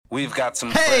We've got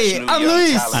some Hey, fresh new I'm young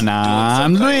Luis. talent And doing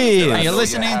I'm some things Luis. that I And you're know you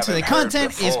listening to the haven't heard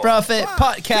Content is before. Profit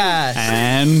podcast.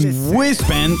 And we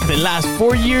spent the last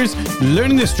 4 years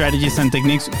learning the strategies and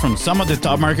techniques from some of the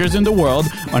top marketers in the world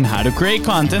on how to create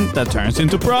content that turns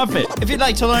into profit. If you'd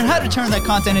like to learn how to turn that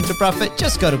content into profit,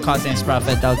 just go to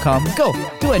contentisprofit.com. Go,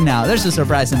 do it now. There's a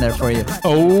surprise in there for you.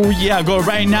 Oh yeah, go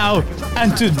right now.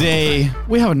 And today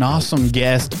we have an awesome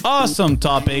guest, awesome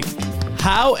topic.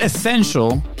 How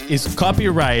essential is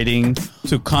copywriting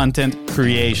to content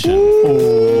creation?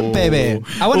 Ooh, Baby,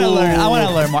 I want to learn. I want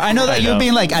to learn more. I know that I you've know.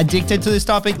 been like addicted to this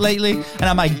topic lately, and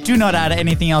I'm like, do not add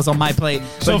anything else on my plate.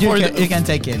 So But you for can, the- you can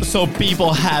take it. So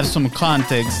people have some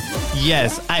context.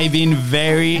 Yes, I've been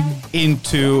very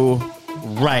into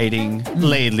writing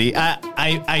lately.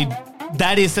 I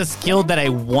that is a skill that I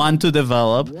want to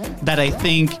develop, that I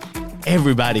think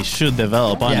everybody should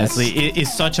develop. Honestly, Yes. it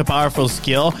is such a powerful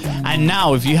skill. And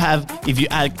now, if you add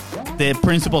the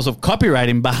principles of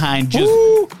copywriting behind just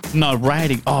not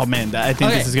writing, oh man, I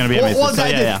think this is gonna be amazing. Well, So,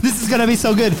 yeah. This is gonna be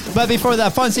so good. But before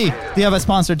that, Fonzie, do you have a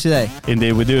sponsor today?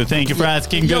 Indeed, we do. Thank you for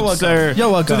asking, You're good welcome. sir. You're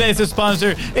welcome. Today's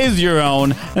sponsor is your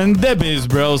own, and the Biz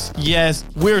Bros. Yes,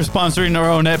 we're sponsoring our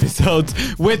own episodes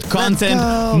with content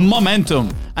go. momentum.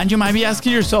 And you might be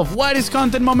asking yourself, what is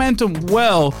content momentum?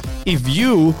 Well, if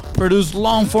you produce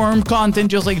long form content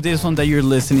just like this one that you're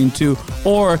listening to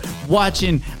or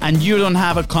watching, and you don't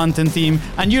have a content team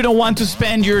and you don't want to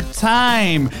spend your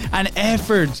time and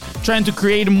effort trying to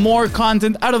create more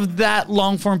content out of that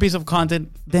long form piece of content,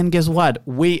 then guess what?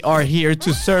 We are here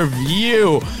to serve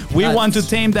you. We want to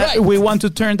tame that. right. We want to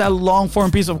turn that long form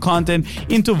piece of content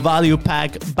into value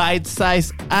pack,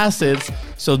 bite-sized assets.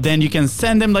 So then you can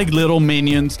send them like little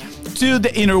minions to the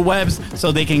interwebs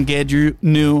so they can get you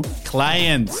new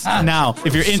clients. Now,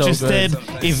 if you're So interested,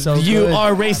 good. if So you good.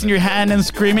 are raising your hand and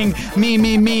screaming,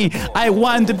 me, I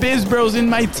want the Biz Bros in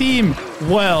my team.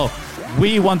 Well,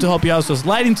 we want to help you out, so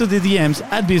slide into the DMs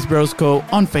at Biz Bros Co.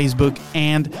 on Facebook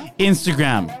and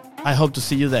Instagram. I hope to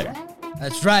see you there.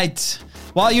 That's right.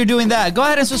 While you're doing that, go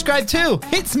ahead and subscribe too.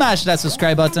 Hit smash that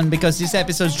subscribe button because these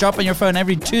episodes drop on your phone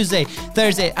every Tuesday,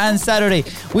 Thursday, and Saturday.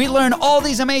 We learn all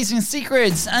these amazing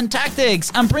secrets and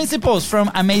tactics and principles from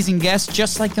amazing guests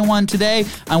just like the one today.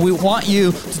 And we want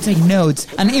you to take notes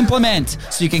and implement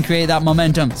so you can create that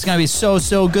momentum. It's going to be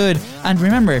so good. And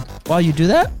remember, while you do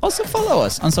that, also follow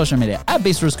us on social media at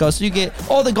BizRusco so you get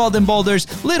all the golden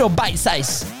boulders, little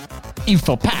bite-sized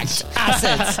info-packed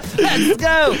assets. Let's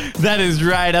go. That is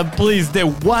right. And please, the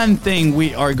one thing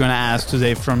we are going to ask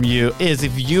today from you is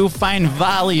if you find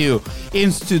value in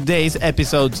today's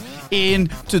episodes, in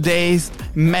today's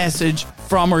message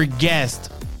from our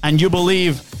guest, and you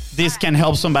believe this can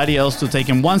help somebody else to take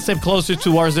them one step closer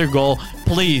towards their goal,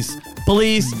 please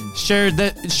share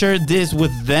this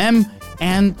with them,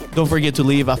 and don't forget to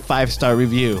leave a 5-star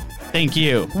review. Thank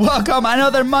you. Welcome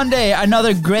another Monday,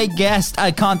 another great guest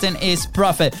at Content is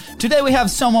Profit. Today we have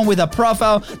someone with a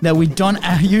profile that we don't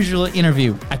usually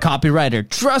interview, a copywriter.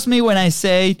 Trust me when I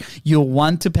say you'll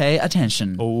want to pay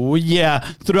attention. Oh, yeah.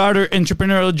 Throughout our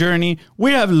entrepreneurial journey,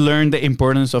 we have learned the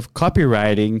importance of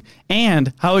copywriting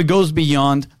and how it goes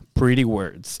beyond pretty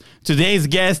words. Today's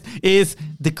guest is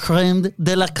the creme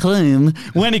de la creme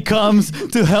when it comes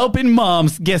to helping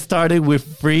moms get started with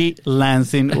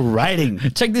freelancing writing.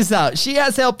 Check this out. She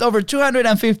has helped over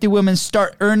 250 women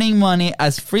start earning money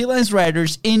as freelance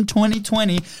writers in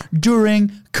 2020 during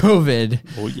COVID.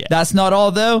 Oh, yeah. That's not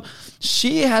all, though.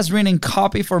 She has written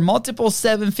copy for multiple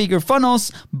 7-figure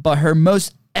funnels, but her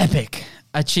most epic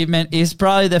achievement is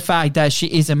probably the fact that she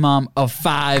is a mom of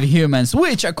 5 humans,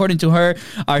 which, according to her,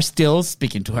 are still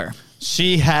speaking to her.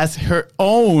 She has her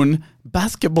own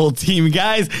basketball team.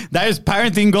 Guys, that is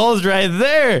parenting goals right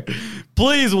there.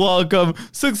 Please welcome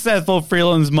successful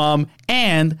freelance mom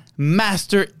and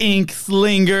master ink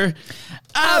slinger,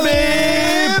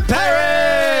 Abby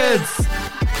Peretz.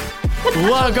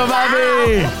 Welcome,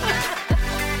 Abby.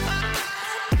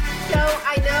 So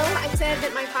I know I said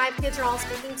that my 5 kids are all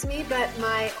speaking to me, but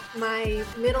my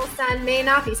middle son may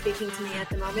not be speaking to me at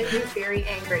the moment. He's very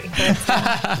angry.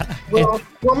 But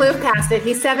we'll move past it.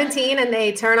 He's 17 and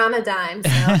they turn on a dime. So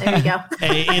there you go.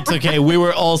 Hey, it's okay. We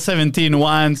were all 17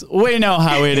 once. We know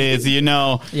how it is, you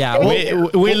know. Yeah.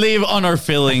 We live on our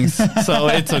feelings, so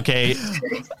it's okay.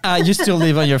 You still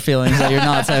live on your feelings that you're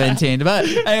not 17. But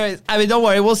anyways, I mean, don't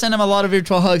worry. We'll send him a lot of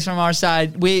virtual hugs from our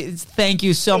side. We thank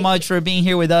you so much for being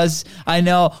here with us. I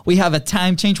know we have a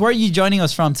time change. Where are you joining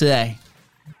us from today?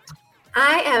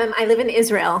 I live in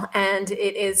Israel, and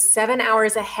it is 7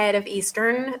 hours ahead of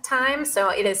Eastern time. So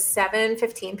it is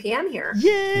 7:15 p.m. here.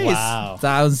 Yes. Wow.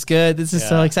 Sounds good. This is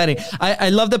so Yeah. exciting. I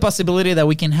love the possibility that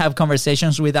we can have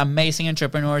conversations with amazing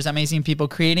entrepreneurs, amazing people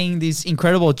creating this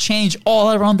incredible change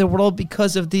all around the world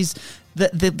because of these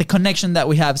the connection that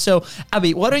we have. So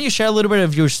Abby, why don't you share a little bit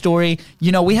of your story?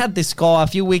 You know, we had this call a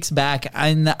few weeks back,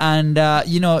 and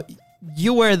you know,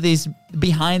 you were this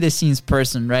behind the scenes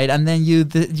person, right? And then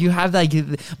you have like,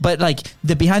 but like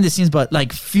the behind the scenes, but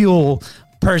like fuel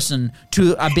person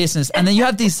to a business. And then you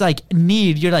have this like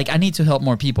need, you're like, I need to help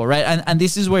more people, right? And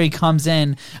this is where it comes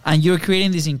in, and you're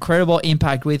creating this incredible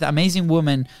impact with amazing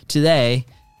women today.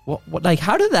 What like,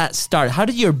 how did that start? How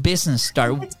did your business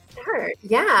start?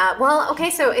 Yeah. Well,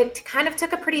 okay. So it kind of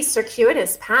took a pretty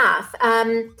circuitous path.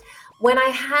 When I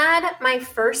had my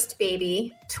first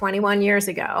baby 21 years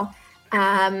ago,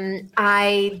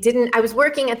 I was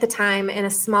working at the time in a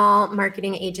small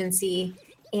marketing agency,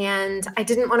 and I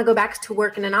didn't want to go back to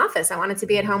work in an office. I wanted to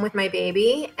be at home with my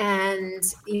baby and,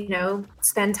 you know,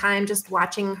 spend time just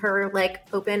watching her like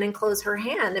open and close her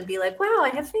hand and be like, wow, I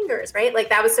have fingers, right? Like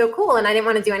that was so cool. And I didn't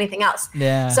want to do anything else.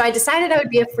 Yeah. So I decided I would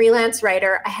be a freelance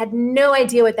writer. I had no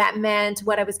idea what that meant,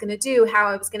 what I was going to do, how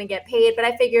I was going to get paid, but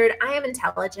I figured I am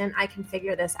intelligent. I can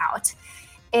figure this out.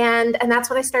 And that's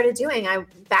what I started doing.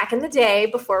 Back in the day,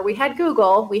 before we had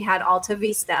Google, we had Alta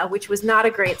Vista, which was not a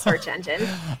great search engine.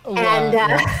 And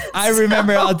I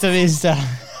remember Alta Vista.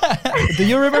 Do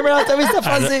you remember Alta Vista,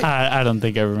 Fonzie? I don't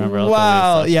think I remember.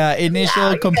 Wow. Yeah.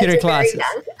 Initial computer classes.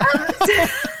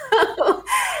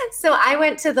 So I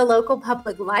went to the local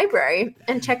public library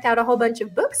and checked out a whole bunch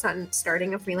of books on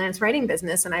starting a freelance writing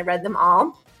business. And I read them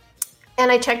all. And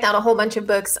I checked out a whole bunch of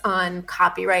books on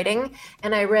copywriting,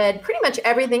 and I read pretty much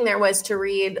everything there was to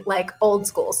read, like old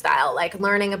school style, like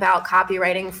learning about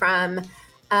copywriting from,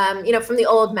 from the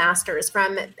old masters,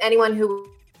 from anyone who was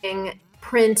doing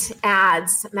print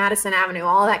ads, Madison Avenue,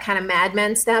 all that kind of Mad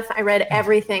Men stuff. I read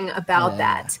everything about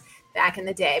that back in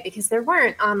the day because there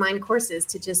weren't online courses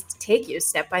to just take you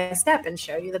step by step and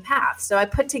show you the path. So I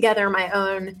put together my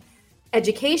own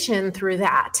education through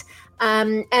that.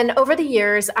 And over the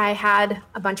years, I had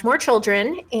a bunch more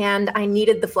children, and I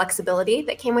needed the flexibility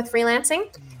that came with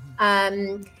freelancing.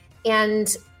 So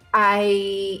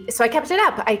I kept it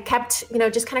up. I kept,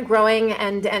 just kind of growing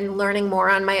and learning more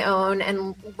on my own.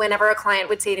 And whenever a client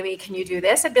would say to me, can you do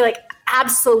this? I'd be like,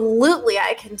 absolutely,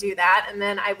 I can do that. And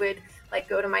then I would like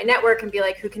go to my network and be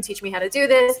like, who can teach me how to do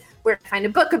this? Where can I find a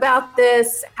book about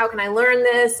this? How can I learn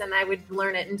this? And I would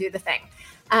learn it and do the thing.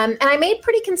 And I made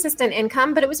pretty consistent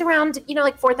income, but it was around,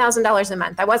 like $4,000 a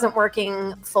month. I wasn't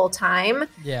working full time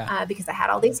because I had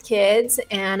all these kids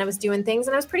and I was doing things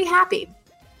and I was pretty happy.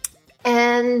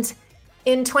 And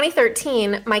in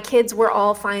 2013, my kids were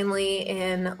all finally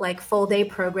in like full day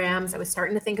programs. I was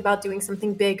starting to think about doing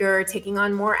something bigger, taking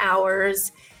on more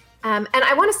hours. And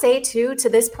I want to say too, to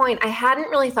this point, I hadn't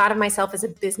really thought of myself as a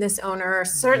business owner,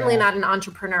 certainly not an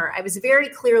entrepreneur. I was very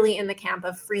clearly in the camp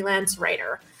of freelance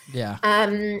writer. Yeah.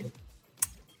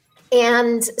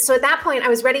 And so at that point I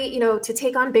was ready, to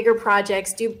take on bigger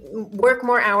projects, work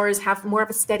more hours, have more of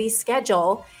a steady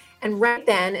schedule. And right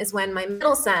then is when my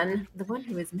middle son, the one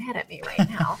who is mad at me right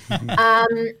now,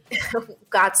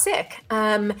 got sick.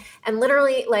 And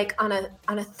literally like on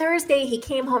a Thursday, he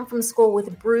came home from school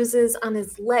with bruises on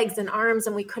his legs and arms,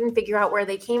 and we couldn't figure out where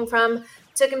they came from.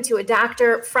 Took him to a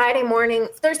doctor.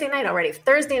 Thursday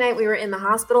night, we were in the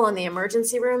hospital in the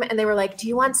emergency room, and they were like, do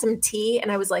you want some tea? And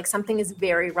I was like, something is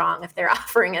very wrong if they're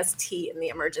offering us tea in the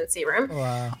emergency room.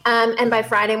 Wow. And by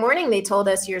Friday morning, they told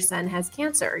us, your son has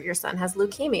cancer. Your son has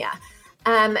leukemia.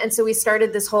 And so we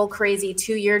started this whole crazy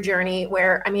 2-year journey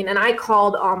where, and I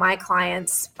called all my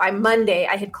clients. By Monday,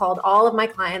 I had called all of my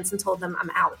clients and told them I'm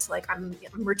out. Like I'm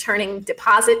returning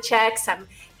deposit checks. I'm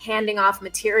handing off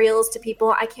materials to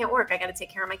people. I can't work. I got to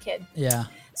take care of my kid. Yeah.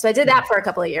 So I did that for a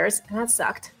couple of years, and that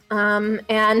sucked. And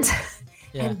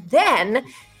then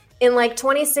in like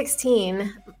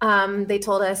 2016, they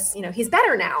told us, he's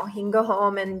better now. He can go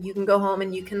home, and you can go home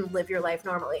and you can live your life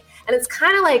normally. And it's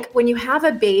kind of like when you have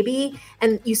a baby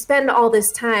and you spend all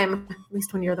this time, at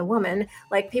least when you're the woman,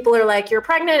 like people are like, you're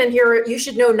pregnant and you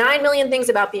should know 9 million things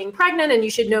about being pregnant, and you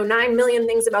should know 9 million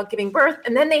things about giving birth.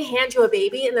 And then they hand you a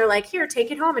baby and they're like, here, take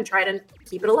it home and try to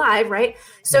keep it alive. Right.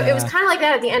 So it was kind of like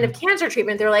that at the end of cancer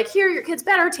treatment. They're like, here, your kid's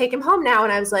better. Take him home now.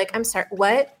 And I was like, I'm sorry,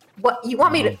 what you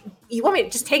want me to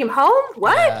just take him home?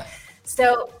 What? Yeah.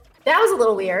 So that was a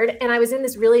little weird. And I was in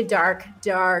this really dark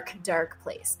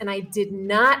place. And I did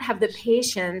not have the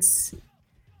patience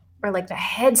or like the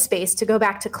headspace to go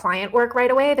back to client work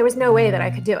right away. There was no way that I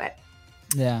could do it.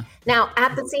 Yeah. Now,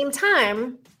 at the same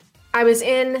time, I was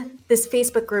in this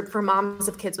Facebook group for moms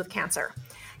of kids with cancer.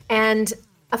 And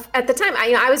at the time,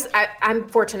 I'm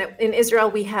fortunate. In Israel,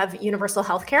 we have universal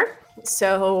health care.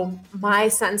 So my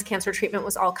son's cancer treatment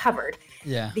was all covered.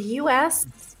 Yeah. The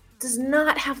U.S. does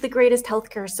not have the greatest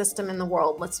healthcare system in the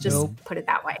world. Let's just put it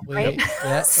that way, right?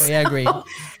 Yeah, we agree.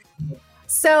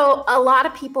 So a lot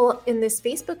of people in this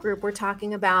Facebook group were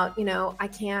talking about, I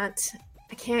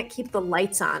can't keep the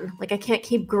lights on. Like I can't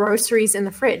keep groceries in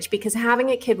the fridge because having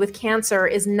a kid with cancer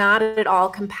is not at all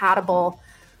compatible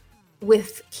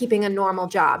with keeping a normal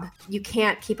job. You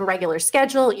can't keep a regular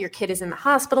schedule. Your kid is in the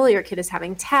hospital. Your kid is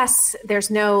having tests.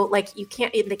 There's no, they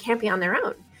can't be on their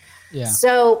own. Yeah.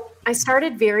 So I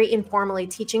started very informally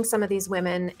teaching some of these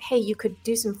women, hey, you could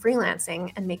do some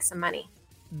freelancing and make some money.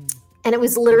 And it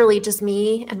was literally just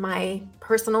me and my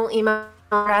personal email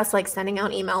address, like sending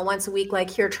out email once a week, like,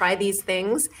 here, try these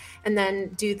things and then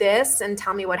do this and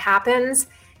tell me what happens.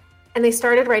 And they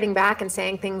started writing back and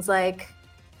saying things like,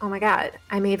 oh my God,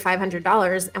 I made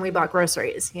 $500 and we bought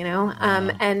groceries,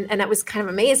 and it was kind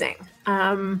of amazing.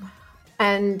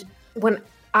 And when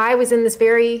I was in this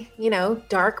very,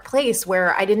 dark place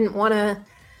where I didn't want to,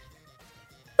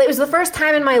 it was the first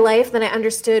time in my life that I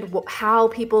understood how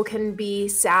people can be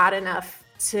sad enough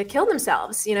to kill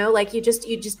themselves. You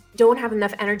just don't have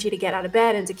enough energy to get out of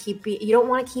bed and to you don't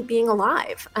want to keep being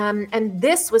alive. And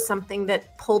this was something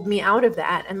that pulled me out of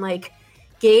that and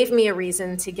gave me a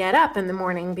reason to get up in the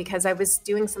morning because I was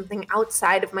doing something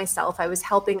outside of myself. I was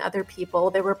helping other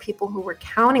people. There were people who were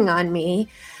counting on me.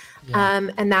 Yeah.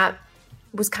 And that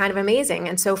was kind of amazing.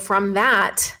 And so from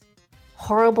that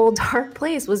horrible, dark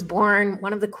place was born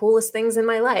one of the coolest things in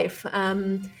my life.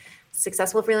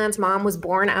 Successful Freelance Mom was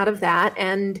born out of that.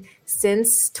 And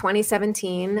since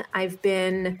 2017, I've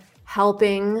been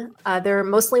helping other,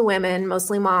 mostly women,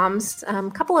 mostly moms, a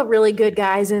couple of really good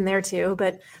guys in there too,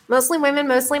 but mostly women,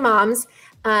 mostly moms,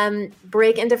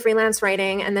 break into freelance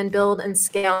writing and then build and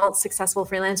scale successful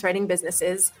freelance writing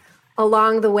businesses.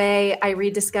 Along the way, I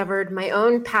rediscovered my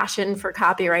own passion for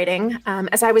copywriting.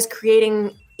 As I was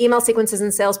creating email sequences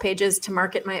and sales pages to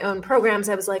market my own programs,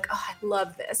 I was like, oh, I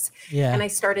love this. Yeah. And I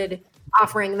started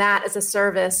offering that as a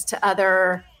service to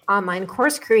other online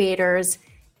course creators.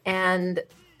 And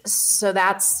so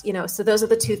that's, so those are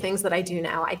the two things that I do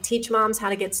now. I teach moms how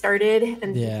to get started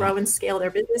and grow and scale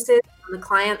their businesses. On the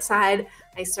client side,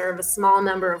 I serve a small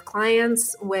number of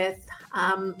clients with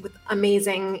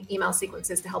amazing email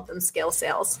sequences to help them scale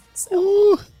sales.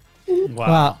 So.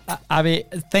 Wow. Abby,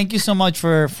 thank you so much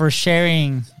for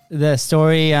sharing the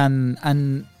story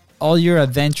and all your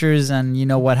adventures and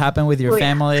what happened with your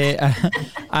family.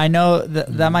 I know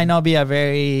that might not be a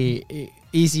very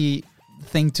easy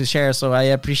thing to share, so I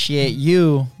appreciate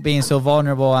you being so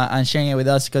vulnerable and sharing it with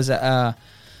us because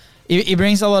it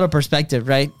brings a lot of perspective,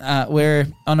 right? We're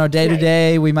on our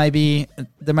day-to-day, there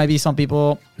might be some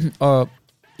people or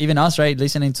even us, right,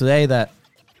 listening today that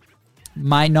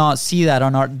might not see that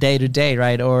on our day-to-day,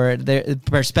 right? Or their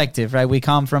perspective, right? We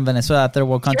come from Venezuela, third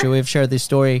world country. We've shared this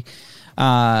story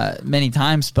many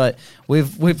times, but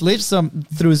we've lived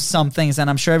through some things, and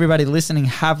I'm sure everybody listening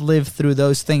have lived through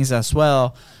those things as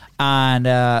well.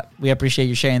 And we appreciate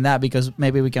you sharing that because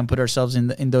maybe we can put ourselves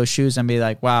in those shoes and be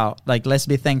like, wow, let's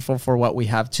be thankful for what we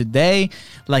have today.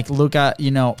 Look at,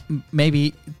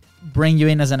 maybe bring you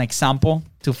in as an example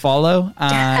to follow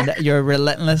and your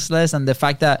relentlessness and the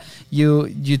fact that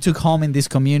you took home in this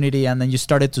community and then you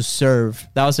started to serve.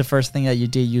 That was the first thing that you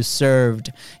did. You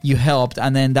served, you helped,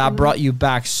 and then that brought you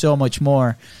back so much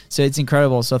more. So it's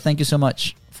incredible. So thank you so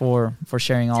much for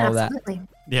sharing all of that.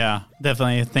 Yeah,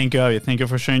 definitely. Thank you, Abby. Thank you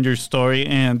for sharing your story.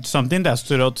 And something that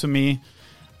stood out to me,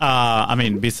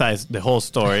 besides the whole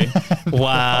story,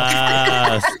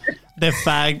 was the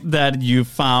fact that you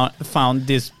found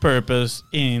this purpose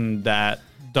in that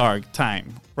dark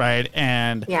time, right?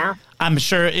 And I'm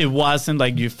sure it wasn't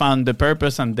like you found the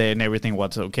purpose and then everything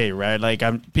was okay, right?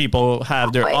 People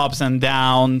have their ups and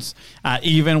downs,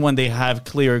 even when they have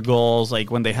clear goals,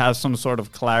 when they have some sort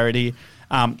of clarity.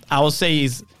 I will say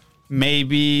is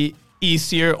maybe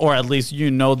easier, or at least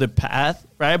the path,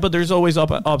 right? But there's always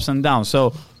ups and downs.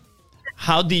 So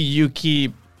how do you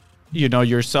keep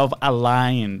yourself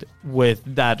aligned with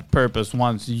that purpose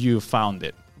once you found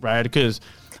it, right? Because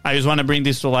I just want to bring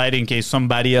this to light in case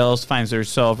somebody else finds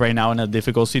themselves right now in a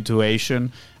difficult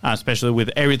situation, especially with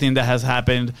everything that has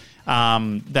happened,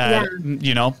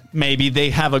 maybe they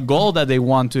have a goal that they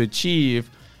want to achieve,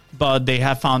 but they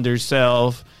have found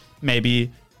themselves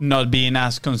maybe not being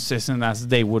as consistent as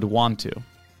they would want to.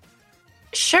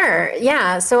 Sure.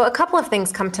 Yeah. So a couple of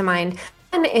things come to mind.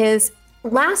 One is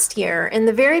last year, in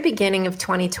the very beginning of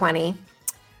 2020,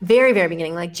 very, very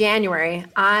beginning, like January,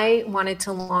 I wanted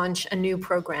to launch a new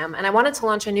program, and I wanted to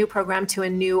launch a new program to a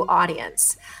new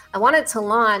audience. I wanted to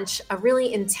launch a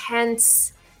really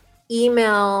intense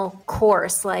email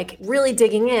course, like really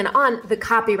digging in on the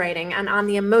copywriting and on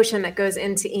the emotion that goes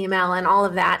into email and all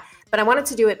of that. But I wanted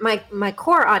to do it. My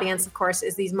core audience, of course,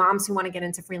 is these moms who want to get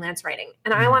into freelance writing.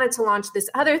 And I wanted to launch this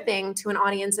other thing to an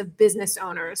audience of business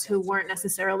owners who weren't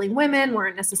necessarily women,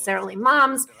 weren't necessarily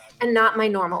moms, and not my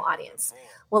normal audience.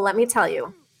 Well, let me tell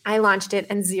you, I launched it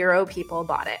and 0 people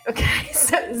bought it. Okay.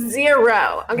 So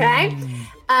 0. Okay.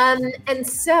 And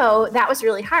so that was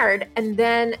really hard. And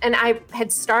I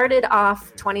had started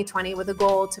off 2020 with a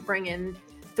goal to bring in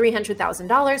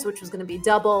 $300,000, which was going to be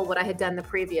double what I had done the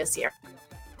previous year.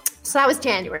 So that was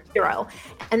January, 0.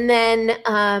 And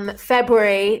then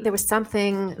February, there was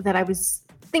something that I was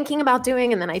thinking about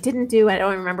doing and then I didn't do. I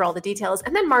don't remember all the details.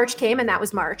 And then March came, and that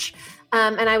was March.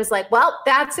 And I was like, well,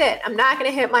 that's it. I'm not going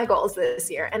to hit my goals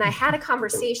this year. And I had a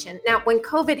conversation. Now, when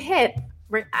COVID hit,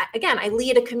 again, I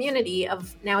lead a community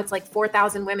of, now it's like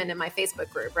 4,000 women in my Facebook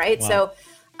group, right? Wow.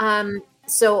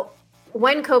 So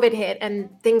when COVID hit and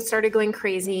things started going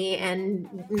crazy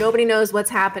and nobody knows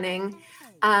what's happening,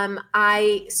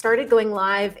 I started going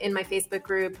live in my Facebook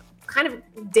group kind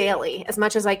of daily, as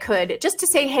much as I could, just to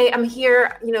say, hey, I'm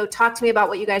here, talk to me about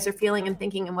what you guys are feeling and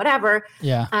thinking and whatever.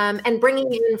 Yeah. And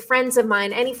bringing in friends of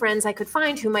mine, any friends I could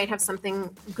find who might have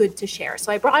something good to share.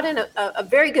 So I brought in a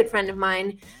very good friend of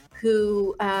mine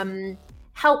who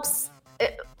helps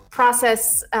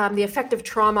process the effect of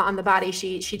trauma on the body.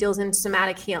 She deals in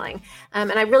somatic healing.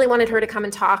 And I really wanted her to come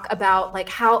and talk about like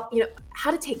how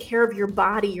to take care of your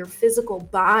body, your physical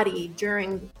body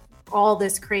during all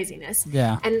this craziness.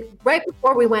 Yeah. And right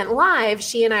before we went live,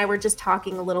 she and I were just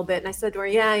talking a little bit, and I said to her,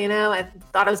 yeah, I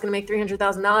thought I was going to make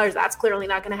 $300,000. That's clearly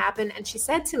not going to happen. And she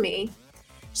said to me,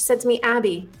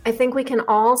 Abby, I think we can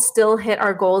all still hit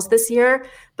our goals this year,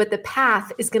 but the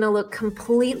path is going to look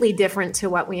completely different to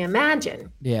what we imagine.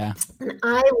 Yeah. And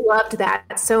I loved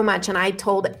that so much. And I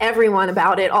told everyone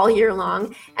about it all year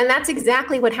long. And that's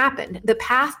exactly what happened. The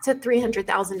path to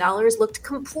 $300,000 looked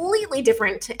completely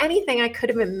different to anything I could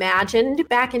have imagined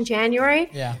back in January.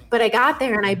 Yeah. But I got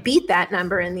there and I beat that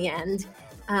number in the end.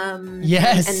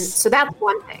 Yes. And so that's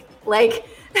one thing. Like,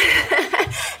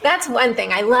 that's one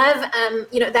thing. I love,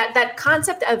 that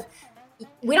concept of,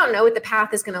 we don't know what the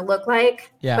path is going to look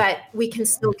like, but we can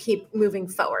still keep moving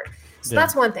forward. So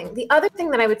that's one thing. The other thing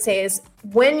that I would say is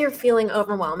when you're feeling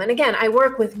overwhelmed, and again, I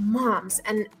work with moms,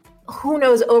 and who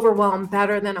knows overwhelm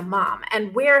better than a mom?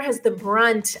 And where has the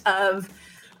brunt of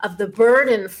the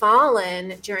burden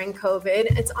fallen during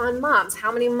COVID? It's on moms.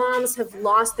 How many moms have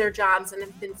lost their jobs and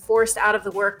have been forced out of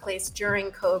the workplace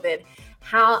during COVID?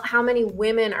 How many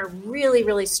women are really,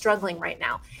 really struggling right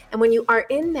now? And when you are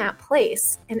in that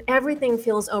place and everything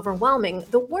feels overwhelming,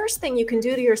 the worst thing you can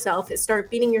do to yourself is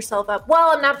start beating yourself up. Well,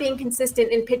 I'm not being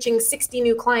consistent in pitching 60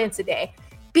 new clients a day,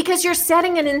 because you're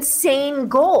setting an insane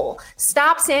goal.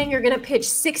 Stop saying you're going to pitch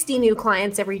 60 new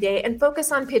clients every day and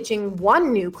focus on pitching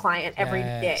 1 new client every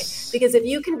day. Because if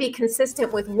you can be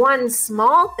consistent with one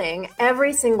small thing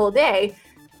every single day,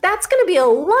 that's going to be a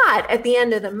lot at the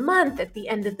end of the month, at the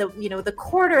end of the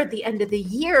quarter, at the end of the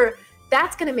year.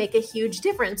 That's going to make a huge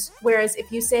difference. Whereas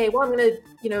if you say, well, I'm going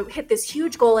to, hit this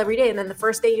huge goal every day, and then the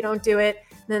first day you don't do it,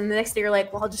 and then the next day you're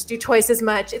like, well, I'll just do twice as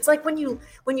much. It's like when you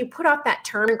put off that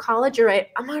term in college, you're right,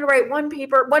 I'm going to write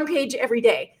 1 page every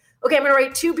day. Okay, I'm going to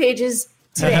write 2 pages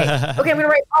today. Okay, I'm going to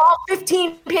write all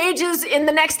 15 pages in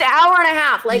the next hour and a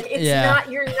half. Like,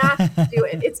 you're not going to do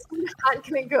it. It's not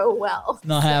going to go well. It's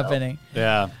not happening.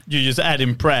 Yeah. You just add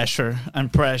in pressure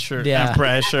and pressure and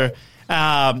pressure.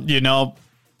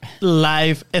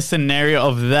 Live a scenario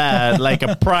of that, like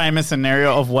a prime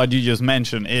scenario of what you just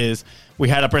mentioned is we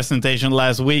had a presentation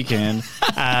last weekend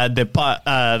at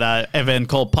the event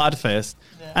called Podfest.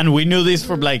 And we knew this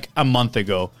from like a month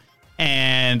ago.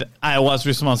 And I was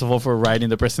responsible for writing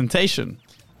the presentation.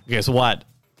 Guess what?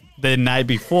 The night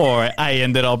before, I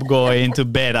ended up going to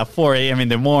bed at 4 a.m. in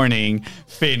the morning,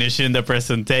 finishing the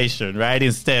presentation, right?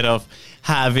 Instead of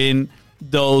having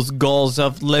those goals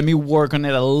of let me work on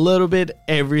it a little bit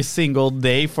every single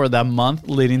day for that month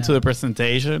leading to the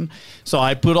presentation. So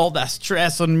I put all that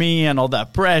stress on me and all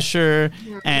that pressure.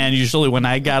 And usually when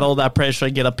I got all that pressure, I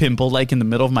get a pimple like in the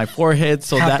middle of my forehead.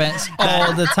 So happens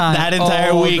all the time. That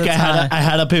entire week I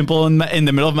had a pimple in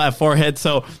the middle of my forehead.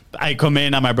 So I come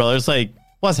in and my brother's like,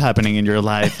 what's happening in your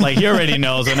life? Like, he already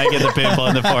knows when I get the pimple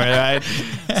in the forehead,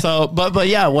 right? So, but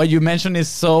yeah, what you mentioned is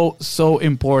so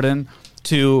important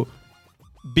to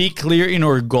be clear in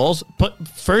our goals, but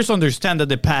first understand that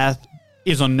the path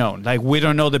is unknown. Like we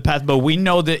don't know the path, but we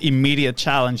know the immediate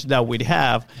challenge that we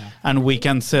have, and we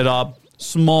can set up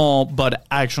small but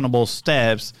actionable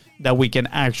steps that we can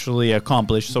actually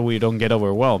accomplish so we don't get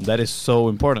overwhelmed. That is so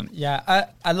important. Yeah,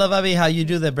 I love, Abby, how you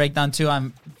do the breakdown too.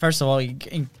 First of all,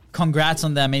 congrats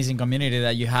on the amazing community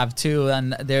that you have too,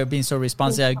 and they're being so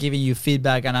responsive, giving you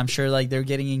feedback, and I'm sure like they're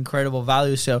getting incredible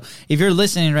value. So if you're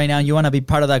listening right now and you want to be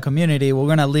part of that community, we're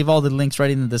gonna leave all the links right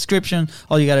in the description.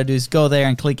 All you gotta do is go there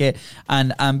and click it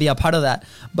and be a part of that.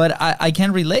 But I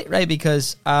can relate, right?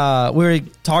 Because we were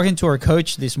talking to our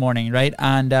coach this morning, right?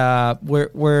 And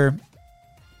we're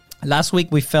last week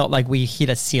we felt like we hit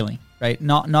a ceiling. Right,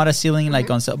 not a ceiling like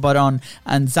but on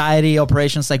anxiety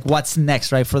operations, like what's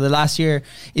next, right? For the last year,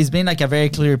 it's been like a very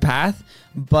clear path,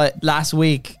 but last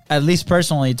week, at least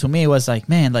personally to me, was like,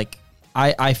 man, like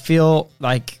I feel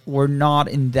like we're not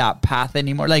in that path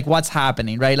anymore. Like what's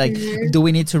happening, right? Like, do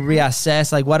we need to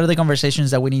reassess? Like, what are the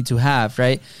conversations that we need to have,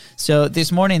 right? So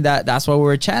this morning, that's why we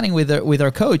were chatting with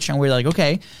our coach, and we're like,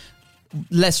 okay,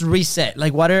 let's reset.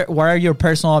 Like, what are your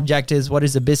personal objectives? What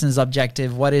is the business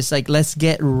objective? What is like, let's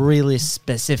get really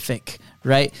specific,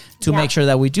 right? To make sure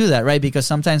that we do that, right? Because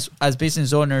sometimes as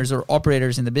business owners or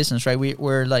operators in the business, right,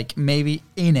 we're like maybe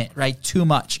in it, right? Too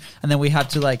much. And then we have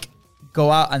to like go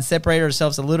out and separate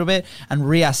ourselves a little bit and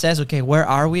reassess, okay, where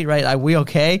are we, right? Are we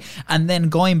okay? And then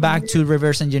going back to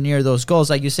reverse engineer those goals,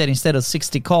 like you said, instead of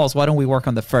 60 calls, why don't we work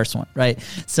on the first one, right?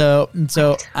 So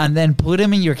and then put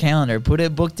them in your calendar,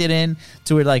 booked it in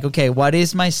to it, like, okay, what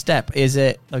is my step? Is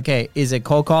it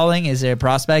cold calling? Is it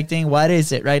prospecting? What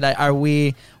is it, right? Like,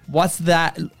 what's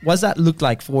that look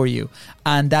like for you?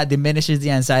 And that diminishes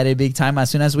the anxiety big time. As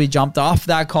soon as we jumped off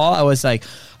that call, I was like,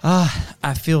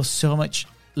 I feel so much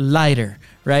lighter,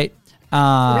 right?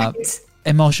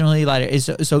 Emotionally lighter is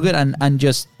so good, and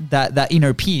just that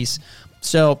inner peace.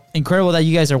 So incredible that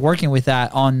you guys are working with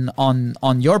that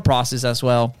on your process as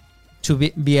well to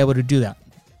be able to do that.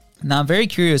 Now I'm very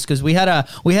curious because we had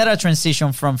a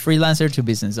transition from freelancer to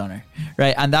business owner,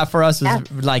 right? And that for us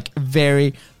was like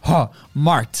very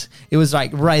marked. It was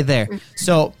like right there.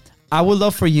 So I would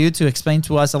love for you to explain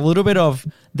to us a little bit of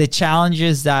the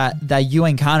challenges that you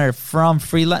encounter from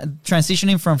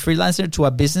transitioning from freelancer to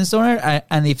a business owner.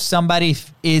 And if somebody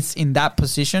is in that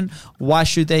position, what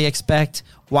should they expect?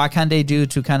 What can they do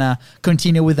to kind of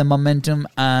continue with the momentum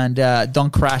and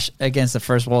don't crash against the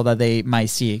first wall that they might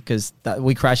see? Because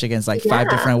we crash against like 5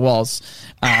 different walls.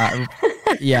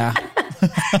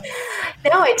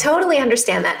 No, I totally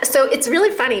understand that. So it's really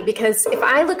funny because if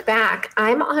I look back,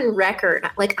 I'm on record.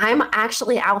 Like I'm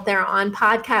actually out there on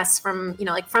podcasts from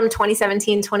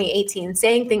 2017, 2018,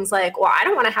 saying things like, well, I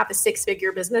don't want to have a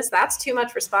 6-figure business. That's too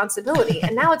much responsibility.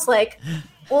 And now it's like,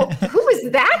 well, who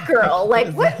was that girl?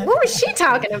 Like, what was she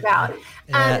talking about?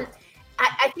 Yeah.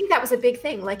 I think that was a big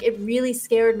thing. Like it really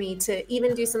scared me to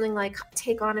even do something like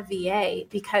take on a VA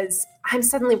because I'm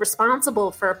suddenly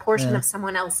responsible for a portion of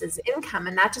someone else's income.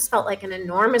 And that just felt like an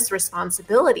enormous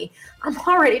responsibility. I'm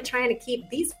already trying to keep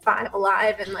these 5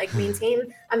 alive and like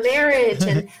maintain a marriage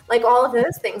and like all of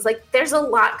those things. Like there's a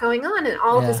lot going on, and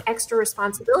all of this extra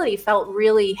responsibility felt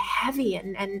really heavy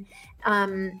and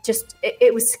just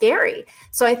it was scary.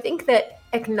 So I think that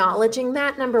acknowledging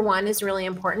that, number one, is really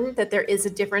important, that there is a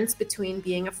difference between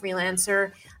being a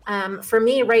freelancer. For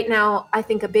me right now, I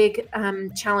think a big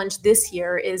challenge this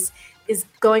year is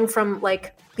going from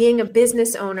like being a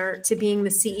business owner to being the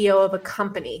CEO of a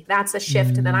company. That's a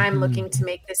shift that I'm looking to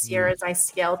make this year as I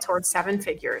scale towards 7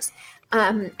 figures.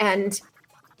 And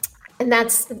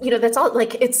that's, that's all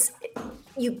like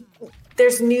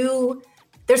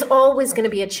there's always going to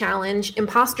be a challenge.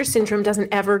 Imposter syndrome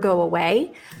doesn't ever go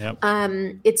away. Yep.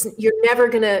 You're never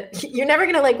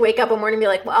gonna like wake up one morning and be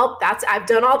like, well, I've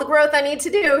done all the growth I need to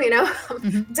do.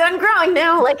 I'm done growing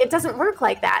now. Like it doesn't work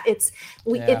like that. It's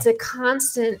a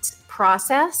constant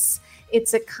process.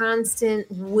 It's a constant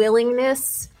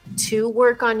willingness to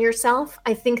work on yourself.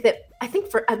 I think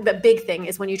for the big thing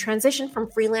is when you transition from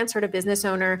freelancer to business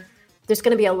owner, there's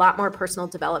going to be a lot more personal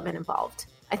development involved.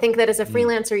 I think that as a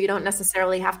freelancer, you don't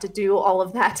necessarily have to do all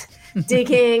of that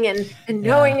digging and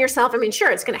knowing yourself. I mean, sure,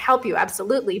 it's going to help you,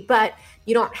 absolutely, but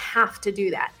you don't have to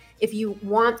do that. If you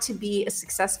want to be a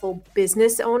successful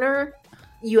business owner,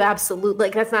 you absolutely,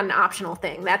 like, that's not an optional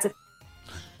thing. That's a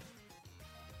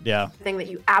thing that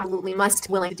you absolutely must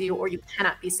be willing to do, or you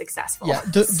cannot be successful. Yeah.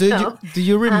 Do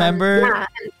you remember?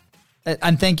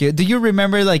 And thank you. Do you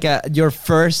remember like your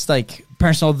first like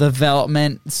personal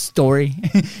development story?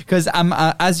 Because I'm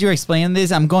as you're explaining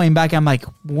this, I'm going back. I'm like,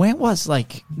 when was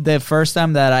like the first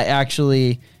time that I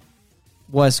actually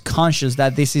was conscious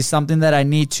that this is something that I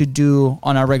need to do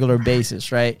on a regular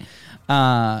basis, right?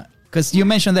 Because you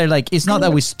mentioned there, like, it's not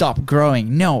that we stop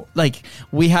growing. No, like,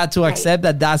 we had to accept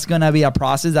that that's going to be a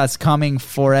process that's coming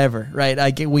forever, right?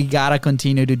 Like, we got to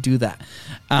continue to do that.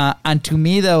 And to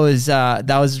me, that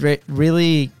was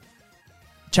really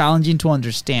challenging to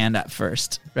understand at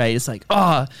first, right? It's like,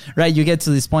 right, you get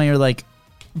to this point, you're like,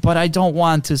 but I don't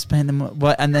want to spend them.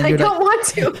 And then I don't want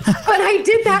to, but I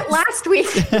did that last week.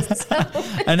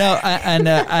 So. I know,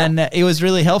 and it was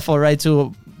really helpful, right,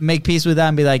 to make peace with that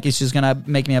and be like, it's just gonna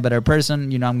make me a better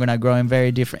person. You know, I'm gonna grow in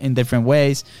different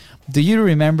ways. Do you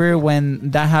remember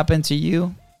when that happened to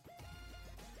you?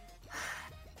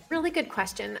 Really good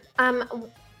question.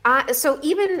 So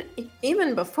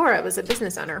even before I was a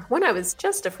business owner, when I was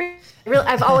just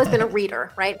I've always been a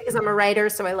reader, right? Because I'm a writer,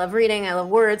 so I love reading, I love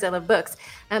words, I love books.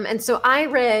 And so I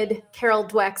read Carol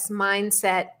Dweck's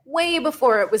Mindset way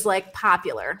before it was like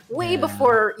popular, way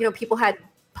before, people had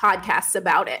podcasts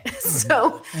about it.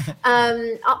 So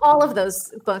all of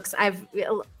those books, I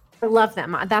love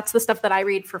them. That's the stuff that I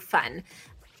read for fun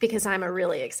because I'm a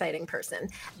really exciting person.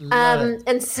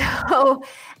 And so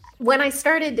when I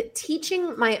started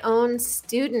teaching my own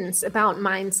students about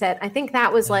mindset, I think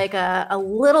that was like a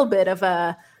little bit of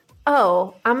a,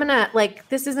 I'm going to like,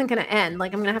 this isn't going to end.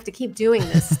 Like, I'm going to have to keep doing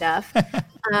this stuff.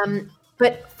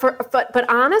 But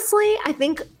honestly, I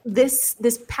think this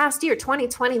past year,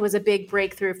 2020 was a big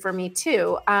breakthrough for me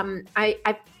too.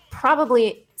 I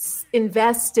probably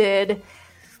invested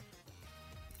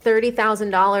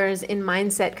 $30,000 in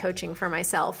mindset coaching for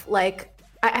myself. Like,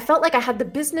 I felt like I had the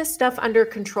business stuff under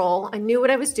control. I knew what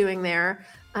I was doing there.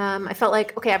 I felt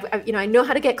like, okay, I know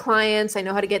how to get clients. I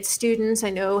know how to get students.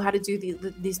 I know how to do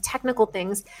these technical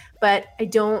things, but I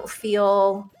don't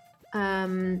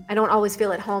always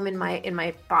feel at home in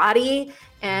my body.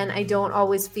 And I don't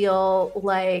always feel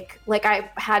like I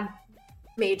had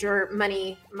major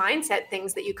money mindset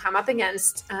things that you come up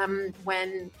against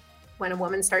when a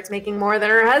woman starts making more than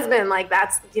her husband. Like,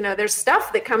 that's, there's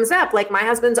stuff that comes up. Like, my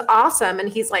husband's awesome. And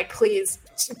he's like, please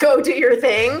go do your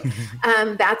thing.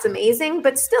 That's amazing.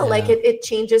 But still, like, it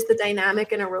changes the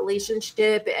dynamic in a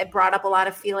relationship. It brought up a lot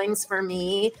of feelings for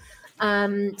me.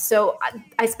 So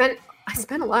I spent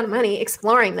a lot of money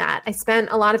exploring that. I spent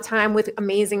a lot of time with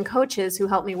amazing coaches who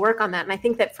helped me work on that. And I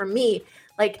think that for me,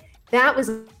 like, that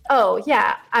was,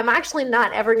 I'm actually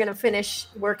not ever going to finish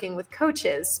working with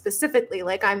coaches specifically.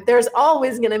 Like, there's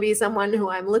always going to be someone who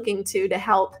I'm looking to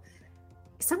help,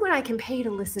 someone I can pay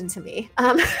to listen to me.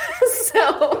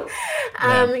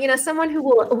 Someone who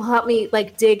will help me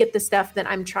like dig at the stuff that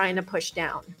I'm trying to push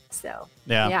down. So,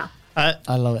 yeah.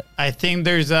 I love it. I think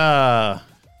there's a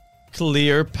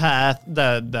clear path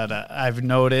that I've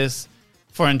noticed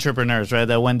for entrepreneurs, right?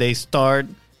 That when they start,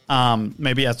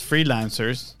 maybe as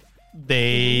freelancers,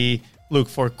 they look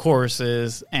for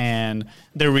courses, and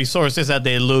the resources that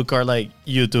they look are like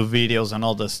YouTube videos and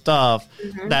all the stuff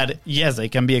that, yes, they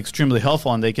can be extremely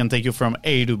helpful and they can take you from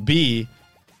A to B,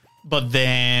 but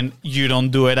then you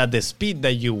don't do it at the speed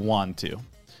that you want to.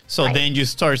 So then you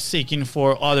start seeking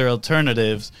for other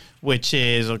alternatives, which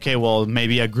is, okay, well,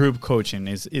 maybe a group coaching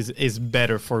is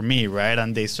better for me, right?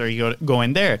 And they start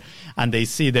going there, and they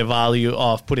see the value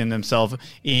of putting themselves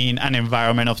in an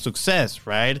environment of success,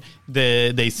 right?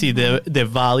 They see the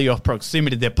value of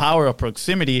proximity, the power of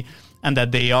proximity, and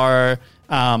that they are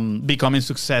becoming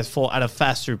successful at a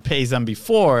faster pace than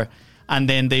before. And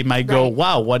then they might go,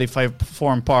 wow, what if I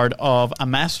form part of a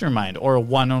mastermind or a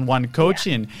one-on-one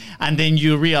coaching? And then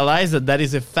you realize that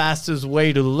is the fastest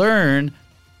way to learn,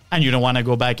 and you don't want to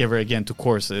go back ever again to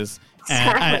courses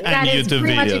and that YouTube is pretty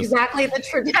videos. much exactly the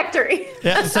trajectory.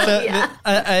 Yeah, so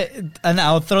and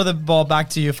I'll throw the ball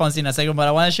back to you, Fonzie, in a second, but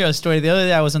I want to share a story. The other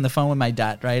day I was on the phone with my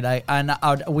dad, right?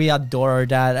 We adore our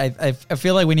dad. I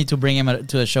feel like we need to bring him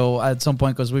to the show at some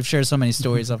point because we've shared so many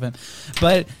stories of him.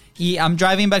 But I'm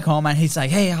driving back home, and he's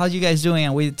like, "Hey, how you guys doing?"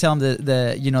 And we tell him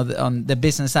the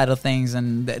business side of things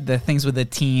and the things with the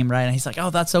team, right? And he's like,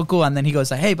 "Oh, that's so cool." And then he goes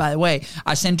like, "Hey, by the way,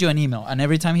 I sent you an email." And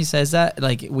every time he says that,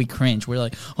 like, we cringe. We're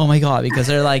like, "Oh my god," because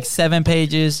they're like 7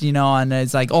 pages, and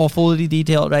it's like all fully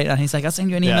detailed, right? And he's like, "I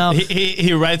sent you an email."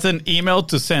 He writes an email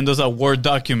to send us a Word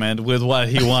document with what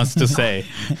he wants to say.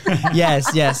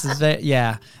 Yes, it's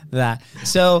that.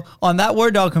 So on that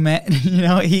Word document,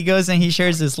 he goes and he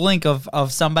shares this link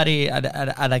of somebody at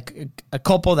a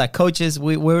couple that coaches.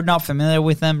 We're not familiar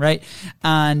with them, right?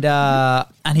 And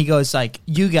he goes like,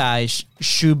 "You guys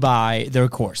should buy their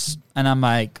course." And I'm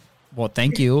like, "Well,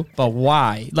 thank you, but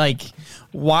why? Like,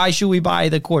 why should we buy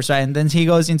the course?" Right? And then he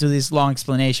goes into this long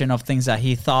explanation of things that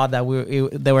he thought that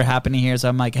they were happening here. So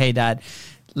I'm like, "Hey, Dad,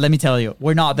 let me tell you,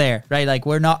 we're not there, right? Like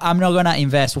I'm not going to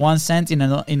invest 1 cent in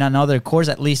another course,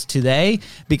 at least today,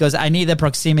 because I need the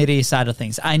proximity side of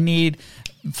things. I need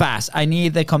fast. I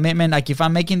need the commitment. Like if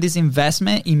I'm making this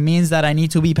investment, it means that I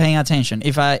need to be paying attention.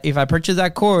 If I purchase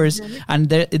that course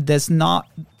and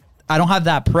I don't have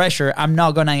that pressure, I'm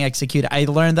not going to execute. I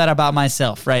learned that about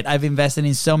myself, right? I've invested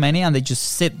in so many and they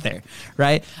just sit there,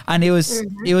 right? And it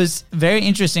was very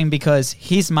interesting because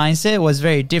his mindset was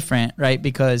very different, right?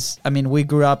 Because, I mean, we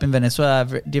grew up in Venezuela,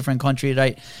 a different country,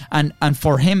 right? And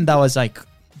for him, that was like,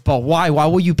 but why? Why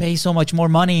would you pay so much more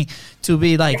money to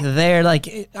be like there?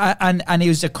 Like, and it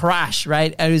was a crash,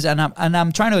 right? And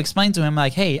I'm trying to explain to him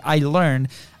like, hey, I learned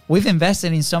we've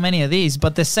invested in so many of these,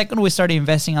 but the second we started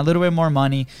investing a little bit more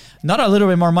money, not a little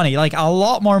bit more money, like a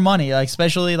lot more money, like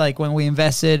especially like when we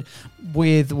invested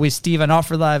with Steve and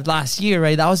OfferLive last year,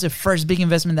 right? That was the first big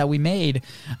investment that we made.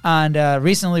 And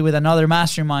recently with another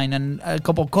mastermind and a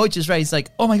couple of coaches, right? It's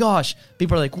like, oh my gosh,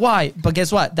 people are like, why? But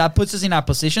guess what? That puts us in a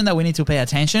position that we need to pay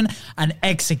attention and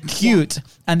execute. Yeah.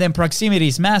 And then proximity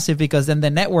is massive because then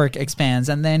the network expands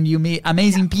and then you meet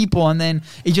amazing people and then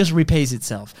it just repays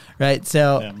itself, right?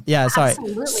 So sorry,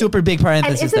 absolutely. Super big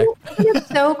parenthesis there. Isn't it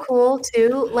so cool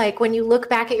too? Like when you look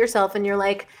back at yourself and you're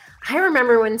like, I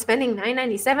remember when spending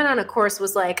 $9.97 on a course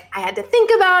was like, I had to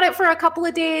think about it for a couple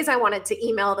of days. I wanted to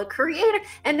email the creator.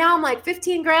 And now I'm like,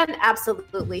 15 grand?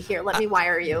 Absolutely. Here, let me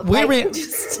wire you. We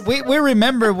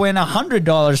remember when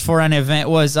 $100 for an event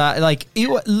was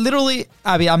literally,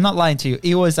 Abby, I'm not lying to you.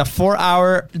 It was a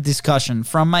 4-hour discussion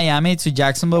from Miami to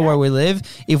Jacksonville where we live.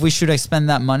 If we should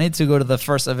expend that money to go to the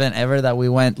first event ever that we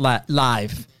went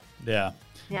live. Yeah.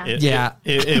 Yeah.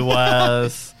 It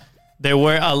was... There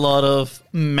were a lot of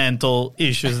mental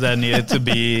issues that needed to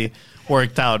be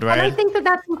worked out, right? And I think that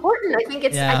that's important.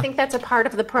 I think that's a part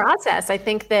of the process. I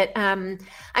think that,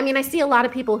 I see a lot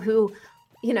of people who,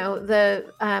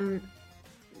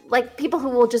 people who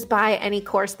will just buy any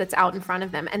course that's out in front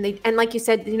of them. And like you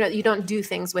said, you don't do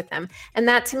things with them. And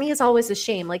that to me is always a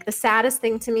shame. Like the saddest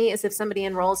thing to me is if somebody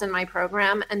enrolls in my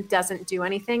program and doesn't do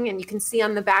anything. And you can see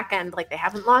on the back end, like they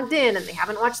haven't logged in and they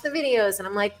haven't watched the videos. And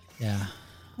I'm like,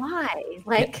 why?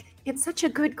 Like it's such a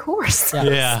good course.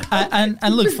 Yeah. And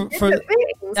look for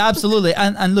absolutely.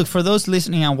 And look, for those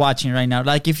listening and watching right now,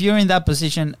 like if you're in that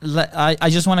position, I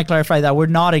just want to clarify that we're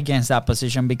not against that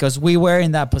position because we were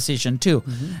in that position too.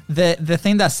 Mm-hmm. The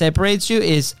thing that separates you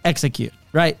is execute,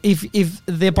 right? If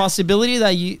the possibility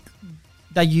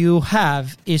that you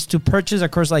have is to purchase a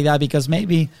course like that because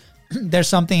maybe there's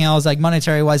something else like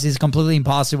monetary wise is completely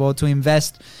impossible to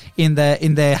invest in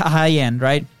the high end,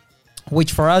 right?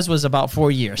 Which for us was about 4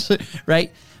 years,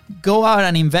 right? Go out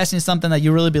and invest in something that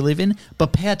you really believe in,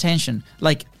 but pay attention.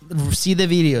 Like, see the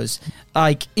videos,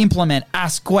 like implement,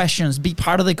 ask questions, be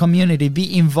part of the community,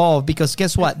 be involved, because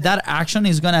guess what? That action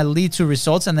is going to lead to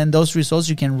results, and then those results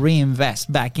you can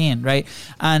reinvest back in, right?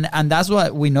 And that's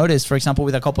what we noticed, for example,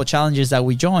 with a couple of challenges that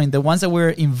we joined, the ones that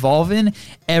we're involved in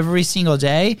every single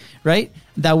day, right?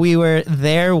 That we were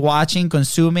there watching,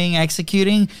 consuming,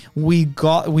 executing, we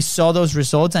saw those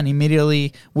results and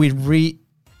immediately we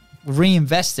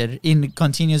reinvested in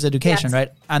continuous education, right?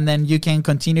 And then you can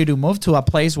continue to move to a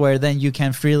place where then you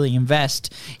can freely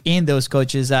invest in those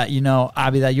coaches that,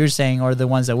 Abby, that you're saying, or the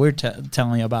ones that we're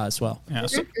telling you about as well. Yeah.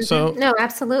 So no,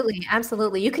 absolutely.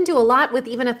 Absolutely. You can do a lot with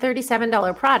even a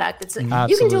 $37 product.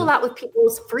 You can do a lot with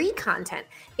people's free content.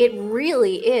 It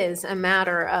really is a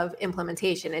matter of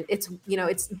implementation. It's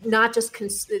not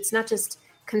just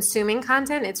consuming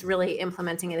content, it's really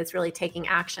implementing it. It's really taking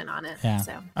action on it. Yeah.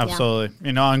 So, absolutely.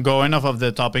 And going off of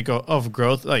the topic of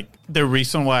growth, like the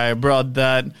reason why I brought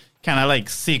that kind of like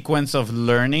sequence of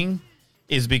learning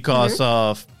is because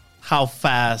of how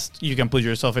fast you can put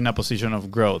yourself in a position of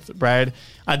growth, right?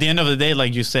 At the end of the day,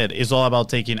 like you said, it's all about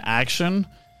taking action.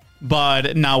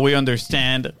 But now we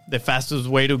understand the fastest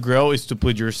way to grow is to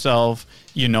put yourself,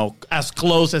 as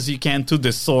close as you can to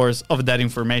the source of that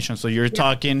information. So you're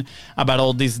talking about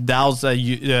all these doubts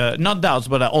that not doubts,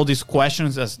 but all these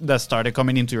questions that started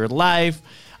coming into your life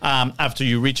after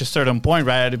you reach a certain point,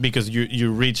 right? Because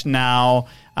you reach now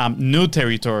new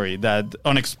territory, that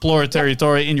unexplored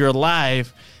territory in your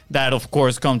life that, of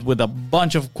course, comes with a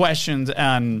bunch of questions.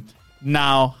 And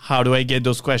now, how do I get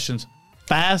those questions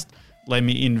fast? Let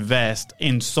me invest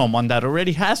in someone that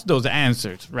already has those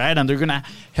answers, right? And they're going to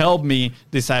help me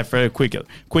decipher it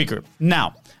quicker.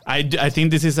 Now, I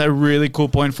think this is a really cool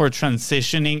point for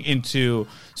transitioning into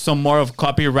some more of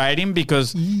copywriting,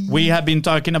 because we have been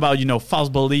talking about, false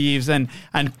beliefs and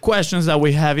questions that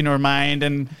we have in our mind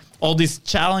and all these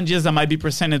challenges that might be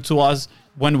presented to us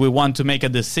when we want to make a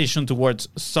decision towards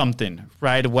something,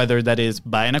 right? Whether that is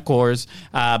buying a course,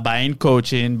 buying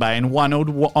coaching, buying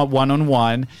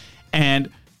one-on-one, and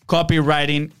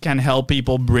copywriting can help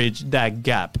people bridge that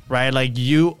gap, right? Like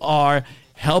you are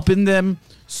helping them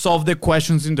solve the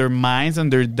questions in their minds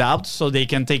and their doubts so they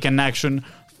can take an action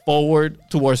forward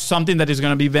towards something that is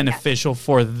going to be beneficial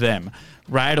for them,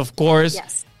 right? Of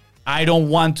course, I don't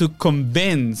want to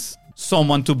convince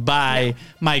someone to buy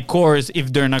my course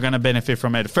if they're not going to benefit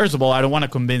from it. First of all, I don't want to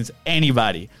convince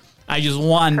anybody. I just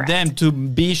want them to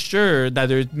be sure that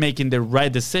they're making the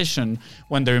right decision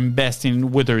when they're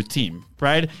investing with their team,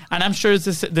 right? And I'm sure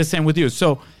it's the same with you.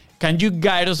 So can you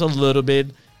guide us a little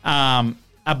bit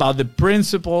about the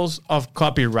principles of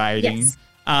copywriting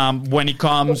when it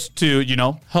comes to,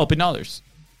 helping others?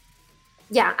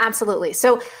 Yeah, absolutely.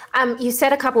 So you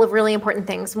said a couple of really important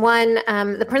things. One,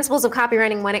 the principles of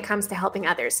copywriting when it comes to helping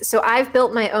others. So I've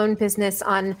built my own business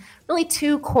on really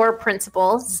 2 core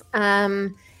principles.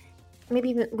 Maybe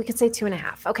even we could say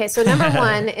 2.5. Okay, so number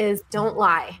 1 is don't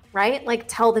lie, right? Like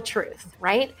tell the truth,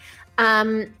 right?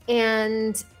 And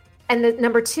the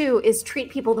number 2 is treat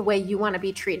people the way you want to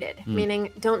be treated,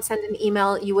 meaning don't send an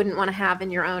email you wouldn't want to have in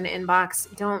your own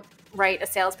inbox. Don't write a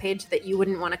sales page that you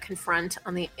wouldn't want to confront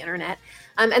on the internet.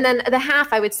 And then the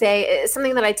half, I would say, is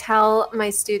something that I tell my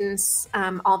students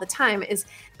all the time is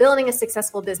building a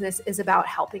successful business is about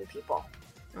helping people.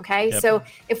 Okay. So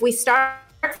if we start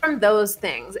from those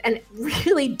things, and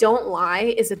really don't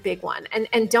lie is a big one.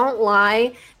 And don't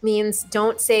lie means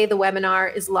don't say the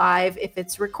webinar is live if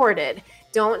it's recorded.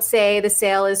 Don't say the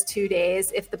sale is 2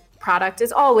 days if the product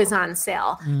is always on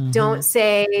sale. Don't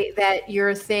say that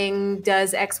your thing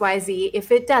does XYZ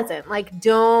if it doesn't. Like,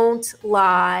 don't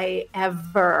lie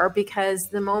ever, because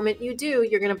the moment you do,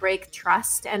 you're going to break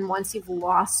trust. And once you've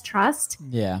lost trust,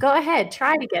 go ahead,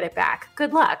 try to get it back.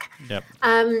 Good luck.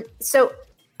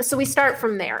 So we start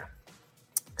from there.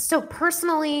 So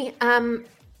personally,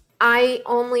 I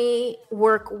only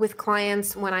work with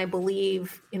clients when I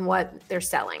believe in what they're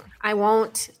selling. I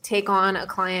won't take on a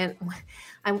client.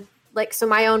 So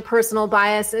my own personal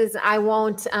bias is I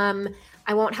won't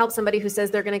help somebody who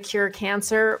says they're going to cure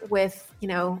cancer with,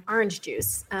 orange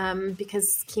juice,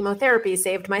 because chemotherapy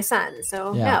saved my son.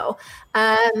 So no,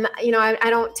 I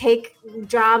don't take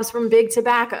jobs from big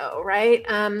tobacco. Right.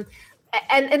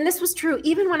 And this was true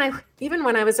even when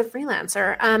I was a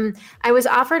freelancer. I was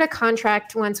offered a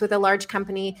contract once with a large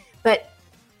company, but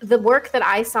the work that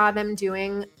I saw them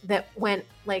doing that went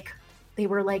they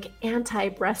were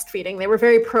anti-breastfeeding. They were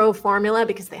very pro formula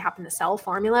because they happen to sell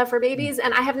formula for babies.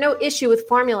 And I have no issue with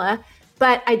formula,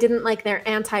 but I didn't like their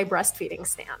anti-breastfeeding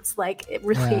stance. It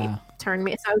really turned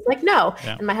me. So I was like, no.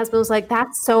 Yeah. And my husband was like,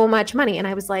 that's so much money. And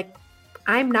I was like,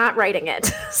 I'm not writing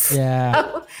it.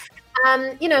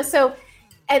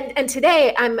 And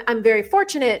today I'm very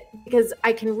fortunate because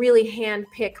I can really hand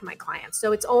pick my clients.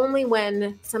 So it's only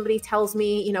when somebody tells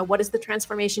me, what is the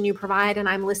transformation you provide? And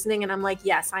I'm listening and I'm like,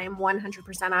 yes, I am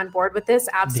 100% on board with this.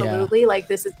 Absolutely.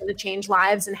 This is going to change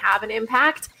lives and have an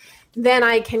impact. Then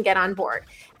I can get on board.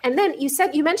 And then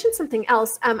you mentioned something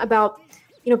else about,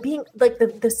 being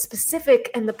the specific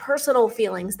and the personal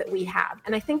feelings that we have.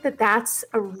 And I think that that's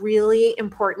a really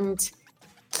important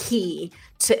key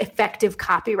to effective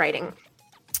copywriting.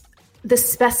 The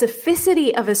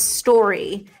specificity of a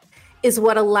story is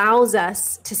what allows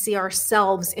us to see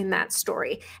ourselves in that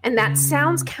story. And that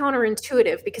sounds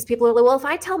counterintuitive because people are like, well, if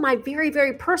I tell my very,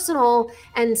 very personal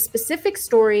and specific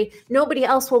story, nobody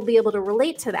else will be able to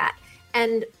relate to that.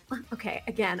 And okay,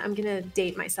 again, I'm going to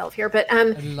date myself here, but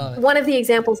one of the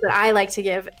examples that I like to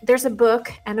give, there's a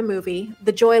book and a movie,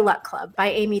 The Joy Luck Club by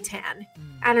Amy Tan.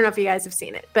 I don't know if you guys have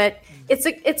seen it, but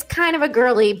it's kind of a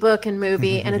girly book and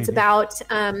movie, and it's about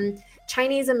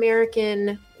Chinese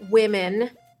American women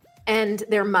and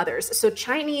their mothers. So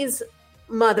Chinese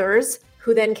mothers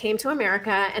who then came to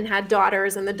America and had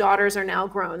daughters, and the daughters are now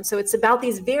grown. So it's about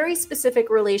these very specific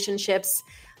relationships.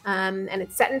 And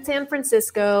it's set in San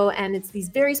Francisco, and it's these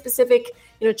very specific,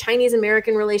 Chinese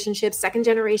American relationships, second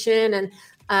generation, and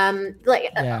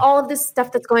all of this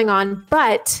stuff that's going on.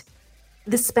 But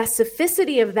the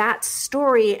specificity of that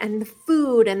story and the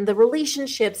food and the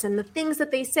relationships and the things that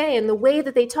they say and the way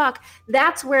that they talk,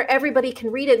 that's where everybody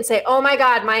can read it and say, oh my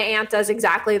God, my aunt does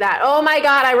exactly that. Oh my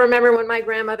God, I remember when my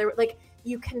grandmother,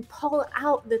 you can pull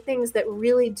out the things that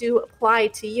really do apply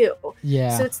to you.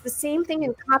 Yeah. So it's the same thing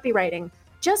in copywriting.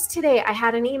 Just today, I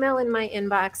had an email in my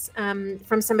inbox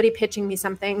from somebody pitching me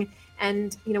something,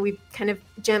 and we kind of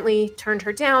gently turned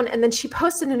her down. And then she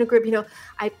posted in a group,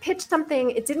 I pitched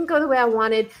something, it didn't go the way I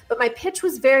wanted, but my pitch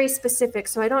was very specific,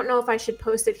 so I don't know if I should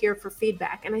post it here for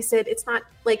feedback. And I said, it's not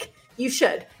you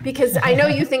should, because I know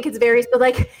you think it's very, but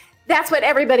like, that's what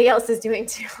everybody else is doing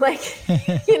too. Like,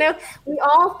 you know, we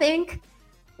all think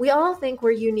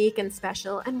we're unique and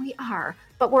special, and we are,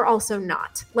 but we're also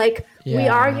not. Like, we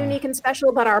are unique and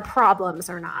special, but our problems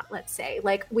are not, let's say.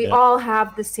 Like, we all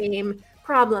have the same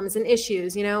problems and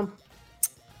issues, you know.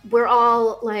 We're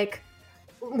all like,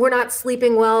 we're not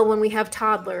sleeping well when we have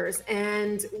toddlers,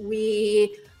 and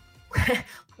we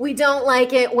don't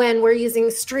like it when we're using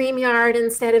StreamYard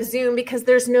instead of Zoom because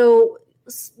there's no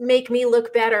make me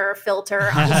look better filter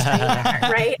on StreamYard,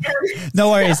 right?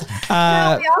 No worries.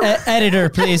 Editor,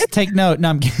 please take note. No,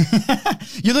 I'm kidding.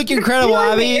 You look incredible,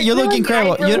 Abby. You look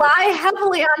incredible. I rely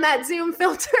heavily on that Zoom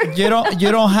filter. You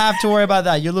don't have to worry about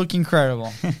that. You look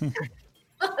incredible.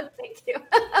 Thank you.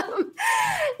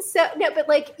 So no, but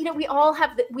like, you know, we all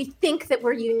have we think that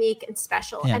we're unique and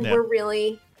special, and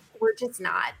we're just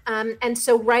not. And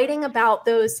so writing about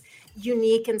those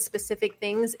unique and specific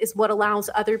things is what allows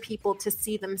other people to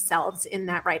see themselves in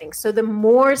that writing. So the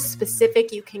more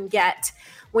specific you can get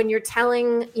when you're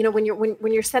telling, you know,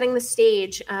 when you're setting the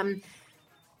stage,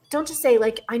 don't just say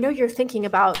like, I know you're thinking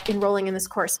about enrolling in this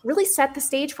course. Really set the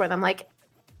stage for them. Like,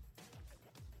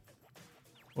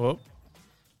 whoa.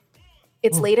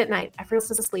 It's late at night. Everyone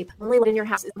else is asleep. Only light in your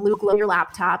house is blue glow on your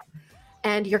laptop.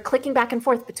 And you're clicking back and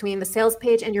forth between the sales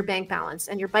page and your bank balance.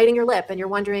 And you're biting your lip and you're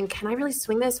wondering, can I really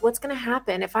swing this? What's going to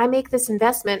happen? If I make this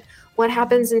investment, what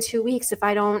happens in 2 weeks if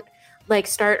I don't like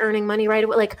start earning money right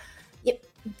away? Like,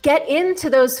 get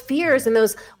into those fears and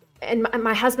those, and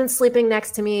my husband's sleeping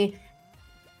next to me.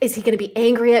 Is he going to be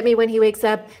angry at me when he wakes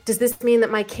up? Does this mean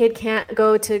that my kid can't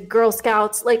go to Girl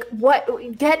Scouts? Like, what?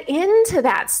 Get into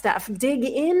that stuff. Dig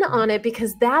in on it,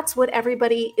 because that's what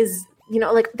everybody is, you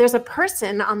know, like there's a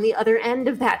person on the other end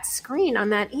of that screen on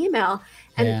that email,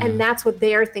 and that's what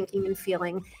they're thinking and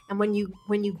feeling. And when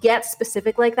you get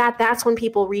specific like that, that's when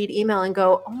people read email and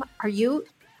go, "Oh, are you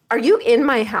in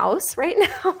my house right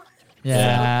now?"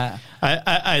 Yeah. So,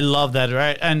 I love that,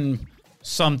 right? And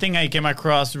something I came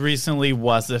across recently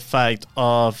was the fact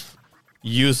of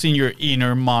using your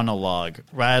inner monologue,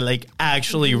 right? Like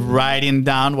actually writing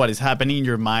down what is happening in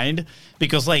your mind.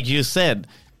 Because like you said,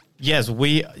 yes,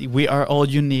 we are all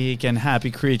unique and happy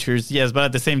creatures. Yes, but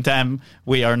at the same time,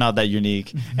 we are not that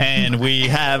unique. And we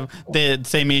have the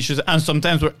same issues. And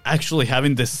sometimes we're actually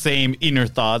having the same inner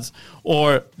thoughts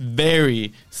or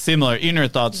very similar inner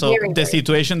thoughts. So the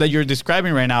situation that you're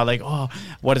describing right now, like, oh,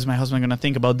 what is my husband going to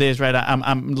think about this, right?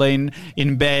 I'm laying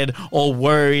in bed all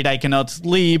worried. I cannot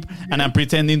sleep. And I'm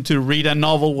pretending to read a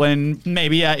novel when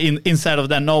maybe inside of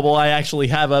that novel, I actually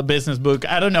have a business book.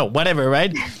 I don't know, whatever,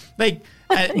 right? Like,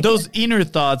 those inner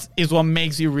thoughts is what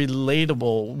makes you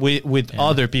relatable with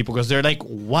other people, because they're like,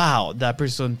 wow, that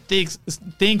person thinks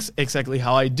exactly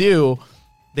how I do.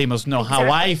 They must know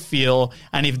how I feel.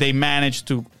 And if they manage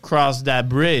to cross that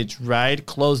bridge, right,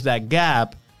 close that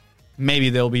gap, maybe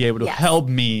they'll be able to help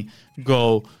me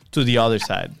go to the other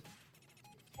side.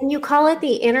 And you call it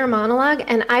the inner monologue.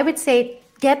 And I would say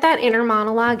get that inner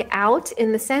monologue out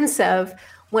in the sense of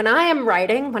when I am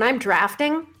writing, when I'm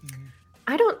drafting,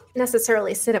 I don't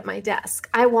necessarily sit at my desk.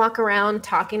 I walk around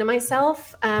talking to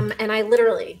myself, and I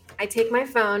take my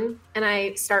phone and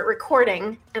I start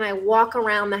recording, and I walk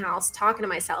around the house talking to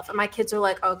myself. And my kids are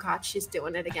like, oh God, she's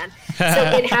doing it again. So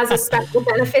it has a special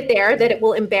benefit there that it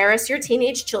will embarrass your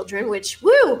teenage children, which,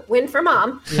 woo, win for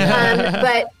mom.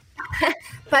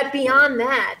 But beyond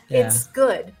that, it's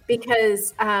good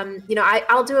because,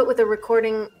 I'll do it with a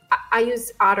recording. I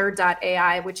use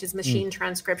otter.ai, which is machine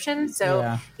transcription.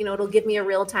 So, it'll give me a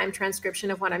real-time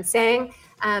transcription of what I'm saying.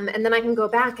 And then I can go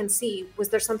back and see, was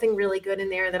there something really good in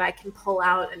there that I can pull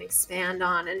out and expand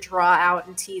on and draw out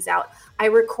and tease out? I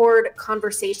record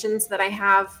conversations that I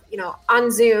have,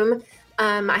 on Zoom.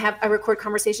 I record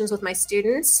conversations with my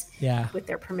students, with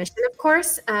their permission, of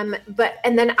course. And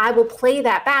then I will play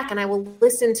that back, and I will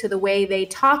listen to the way they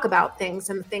talk about things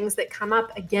and the things that come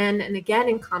up again and again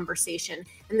in conversation.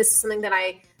 And this is something that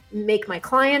I make my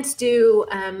clients do.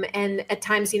 And at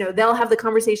times, they'll have the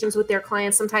conversations with their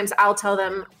clients. Sometimes I'll tell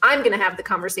them, I'm going to have the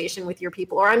conversation with your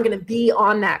people, or I'm going to be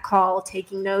on that call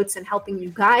taking notes and helping you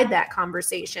guide that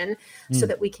conversation so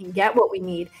that we can get what we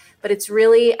need. But it's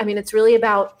really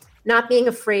about not being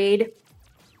afraid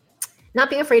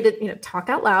to, talk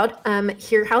out loud,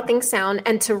 hear how things sound,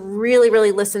 and to really,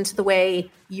 really listen to the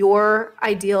way your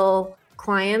ideal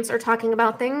clients are talking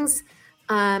about things,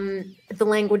 the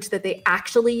language that they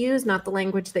actually use, not the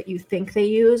language that you think they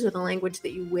use or the language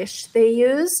that you wish they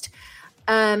used.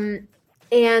 And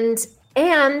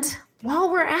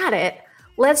while we're at it,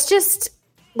 let's just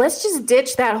let's just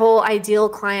ditch that whole ideal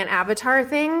client avatar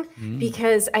thing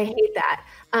because I hate that.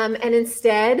 And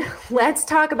instead, let's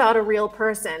talk about a real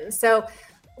person. So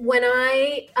when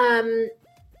I'm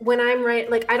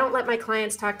like, I don't let my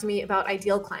clients talk to me about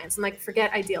ideal clients. I'm like,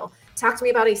 forget ideal. Talk to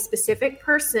me about a specific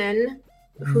person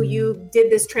who you did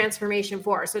this transformation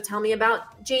for. So tell me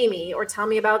about Jamie, or tell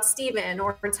me about Steven,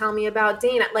 or tell me about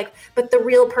Dana, like, but the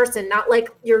real person, not like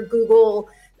your Google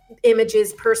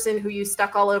Images person who you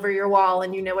stuck all over your wall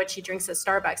and you know what she drinks at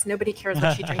Starbucks. Nobody cares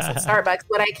what she drinks at Starbucks.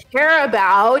 What I care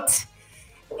about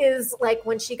is like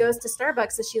when she goes to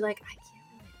Starbucks, is she like, I can't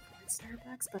really afford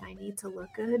Starbucks, but I need to look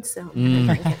good, so I'm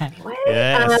gonna drink it anyway.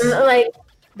 Yes. Like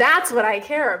that's what I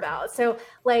care about. So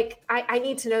like I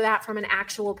need to know that from an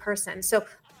actual person. So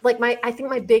like I think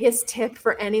my biggest tip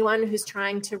for anyone who's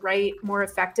trying to write more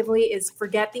effectively is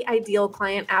forget the ideal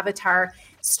client avatar.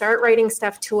 Start writing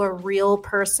stuff to a real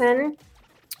person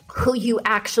who you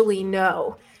actually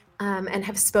know and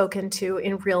have spoken to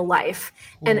in real life.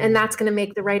 And that's going to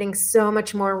make the writing so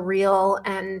much more real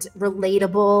and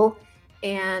relatable.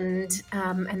 And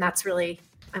that's really,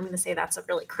 I'm going to say that's a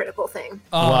really critical thing.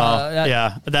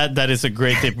 That is a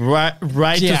great tip.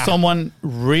 Write to someone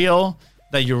real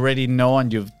that you already know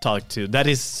and you've talked to. That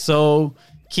is so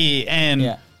key.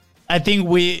 And I think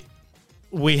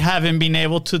we haven't been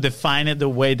able to define it the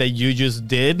way that you just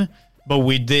did, but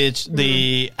we ditched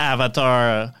the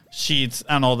avatar sheets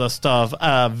and all the stuff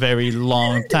a very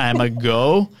long time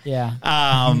ago.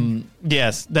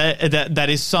 Yes, that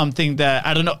is something that,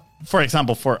 I don't know, for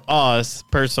example, for us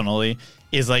personally,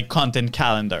 is like content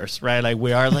calendars, right? Like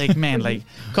we are like, man, like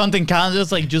content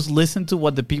calendars, like just listen to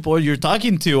what the people you're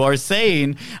talking to are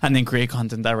saying and then create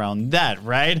content around that,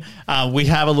 right? We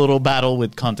have a little battle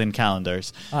with content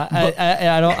calendars.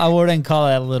 I wouldn't call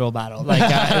it a little battle. Like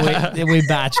we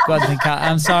batch content.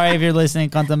 I'm sorry if you're listening.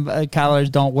 Content calendars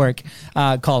don't work.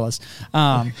 Call us.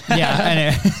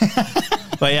 Anyway.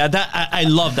 But yeah, I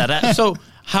love that. So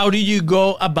how do you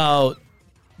go about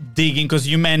digging? Because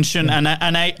you mentioned, and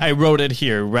I wrote it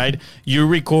here, right? You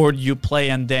record, you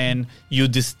play, and then you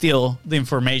distill the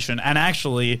information. And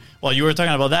actually, while you were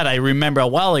talking about that, I remember a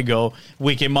while ago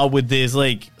we came up with this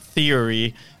like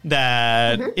theory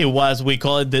that we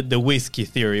call it the whiskey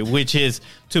theory, which is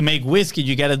to make whiskey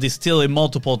you got to distill it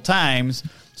multiple times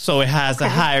so it has a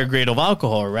higher grade of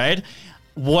alcohol, right?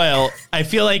 Well, I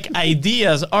feel like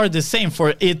ideas are the same.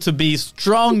 For it to be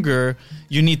stronger,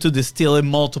 you need to distill it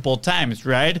multiple times,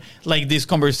 right? Like these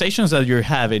conversations that you're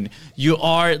having, you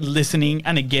are listening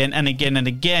and again and again and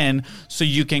again, so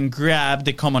you can grab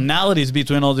the commonalities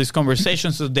between all these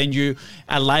conversations. So then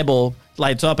a light bulb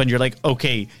lights up and you're like,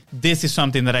 okay, this is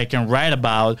something that I can write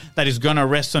about that is going to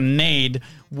resonate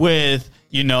with,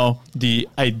 you know, the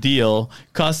ideal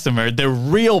customer, the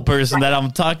real person that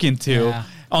I'm talking to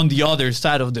on the other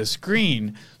side of the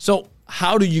screen. So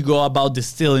how do you go about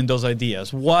distilling those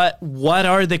ideas? What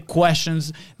are the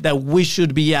questions that we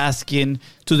should be asking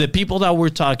to the people that we're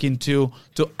talking to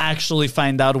actually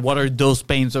find out what are those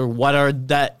pains or what are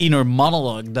that inner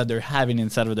monologue that they're having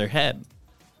inside of their head?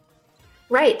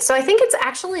 Right. So I think it's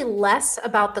actually less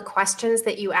about the questions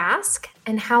that you ask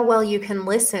and how well you can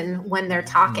listen when they're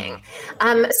talking.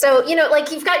 So, you know,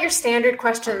 like you've got your standard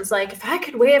questions, like if I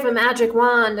could wave a magic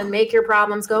wand and make your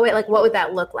problems go away, like what would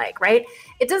that look like, right?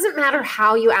 It doesn't matter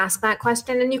how you ask that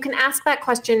question. And you can ask that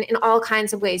question in all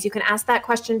kinds of ways. You can ask that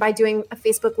question by doing a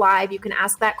Facebook Live. You can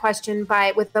ask that question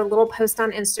with a little post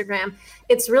on Instagram.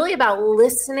 It's really about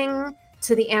listening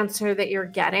to the answer that you're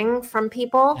getting from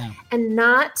people and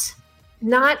not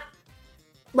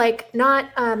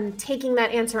taking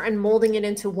that answer and molding it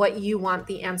into what you want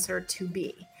the answer to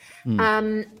be.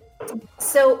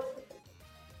 So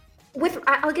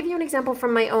I'll give you an example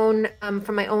from my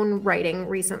own writing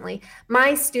recently.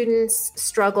 My students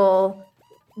struggle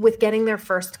with getting their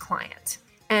first client,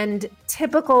 and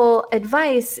typical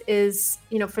advice is,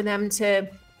 you know, for them to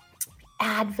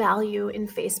add value in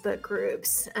Facebook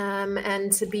groups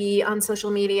and to be on social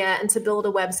media and to build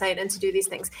a website and to do these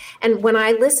things. And when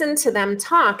I listen to them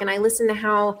talk and I listen to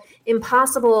how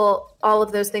impossible all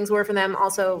of those things were for them,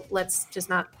 also, let's just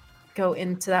not go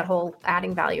into that whole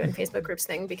adding value in Facebook groups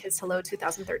thing because hello,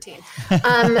 2013.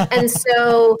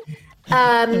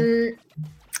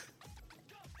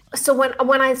 So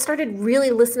when I started really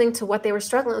listening to what they were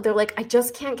struggling with, they're like, I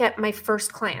just can't get my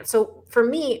first client. So for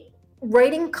me,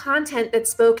 writing content that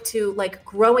spoke to like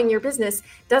growing your business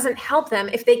doesn't help them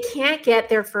if they can't get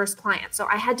their first client. So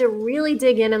I had to really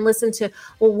dig in and listen to,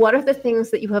 well, what are the things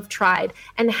that you have tried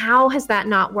and how has that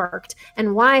not worked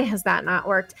and why has that not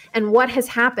worked and what has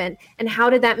happened and how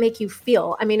did that make you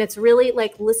feel? I mean, it's really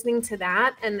like listening to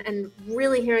that and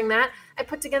really hearing that. I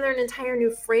put together an entire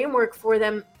new framework for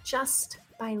them just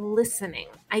by listening.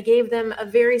 I gave them a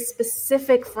very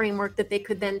specific framework that they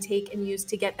could then take and use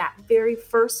to get that very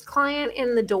first client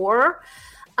in the door.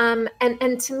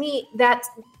 And to me, that's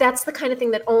the kind of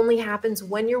thing that only happens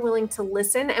when you're willing to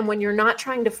listen and when you're not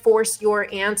trying to force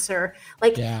your answer.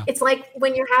 Like, It's like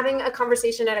when you're having a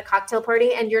conversation at a cocktail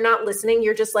party and you're not listening,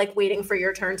 you're just like waiting for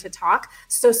your turn to talk.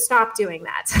 So stop doing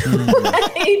that.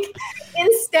 Like,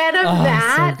 instead of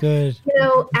that, so good.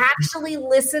 Actually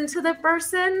listen to the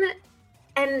person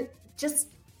and just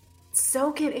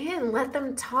soak it in, let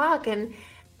them talk, and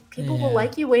people will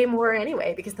like you way more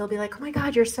anyway, because they'll be like, oh my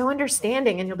God, you're so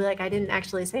understanding. And you'll be like, I didn't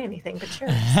actually say anything, but sure.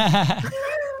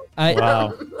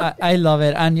 I love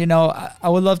it. And, I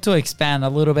would love to expand a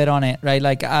little bit on it, right?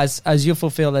 Like as you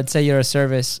fulfill, let's say you're a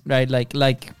service, right?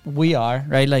 Like we are,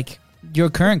 right? Like your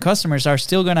current customers are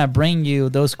still going to bring you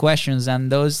those questions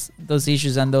and those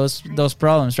issues and those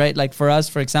problems, right? Like for us,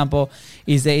 for example,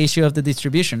 is the issue of the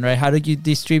distribution, right? How do you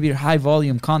distribute high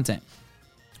volume content?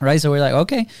 Right. So we're like,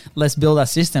 okay, let's build a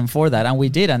system for that. And we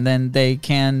did. And then they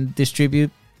can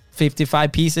distribute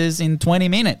 55 pieces in 20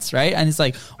 minutes. Right. And it's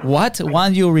like, what?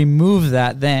 Once you remove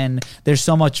that, then there's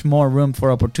so much more room for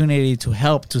opportunity to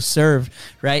help, to serve.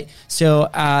 Right. So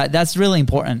that's really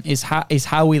important is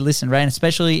how we listen. Right. And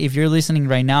especially if you're listening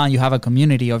right now and you have a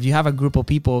community, or if you have a group of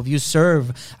people, if you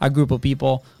serve a group of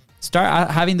people, start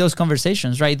having those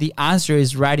conversations, right? The answer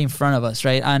is right in front of us,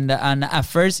 right? And at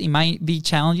first it might be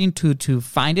challenging to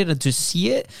find it and to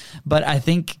see it, but I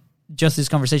think just this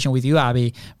conversation with you,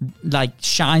 Abby, like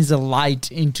shines a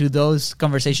light into those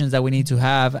conversations that we need to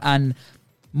have, and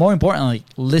more importantly,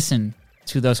 listen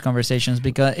to those conversations,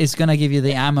 because it's going to give you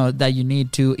the ammo that you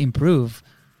need to improve.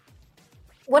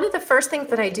 One of the first things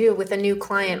that I do with a new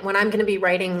client when I'm going to be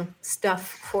writing stuff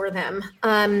for them,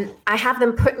 I have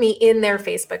them put me in their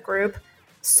Facebook group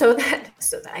so that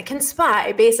I can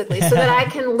spy, basically, so that I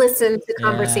can listen to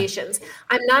conversations.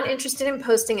 I'm not interested in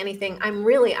posting anything. I'm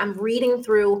reading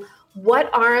through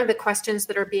what are the questions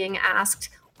that are being asked.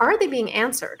 Are they being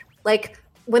answered? Like,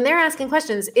 when they're asking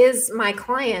questions, is my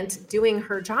client doing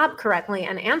her job correctly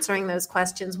and answering those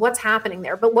questions? What's happening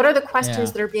there? But what are the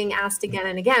questions that are being asked again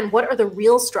and again? What are the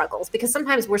real struggles? Because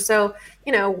sometimes we're so,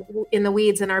 in the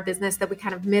weeds in our business that we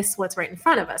kind of miss what's right in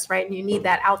front of us, right? And you need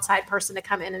that outside person to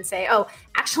come in and say, oh,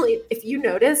 actually, if you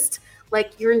noticed,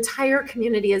 like your entire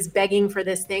community is begging for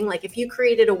this thing. Like if you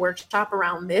created a workshop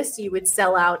around this, you would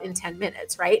sell out in 10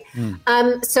 minutes, right?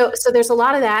 So there's a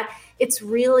lot of that. It's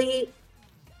really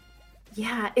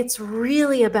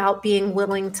about being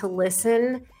willing to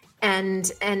listen and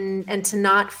to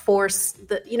not force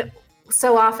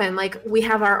so often, like we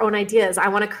have our own ideas. I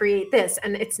want to create this,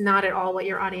 and it's not at all what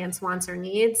your audience wants or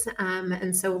needs.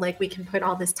 And so like we can put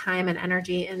all this time and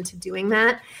energy into doing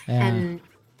that. And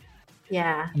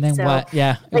then so, what?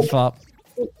 Yeah. Like, they'll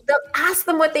ask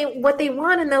them what they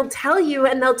want, and they'll tell you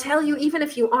even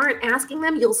if you aren't asking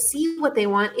them, you'll see what they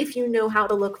want if you know how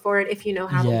to look for it, if you know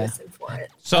how to listen for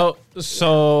it. So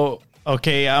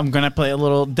okay, I'm gonna play a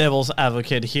little devil's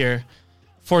advocate here.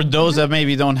 For those that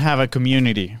maybe don't have a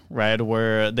community, right,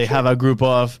 where they have a group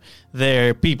of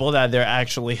their people that they're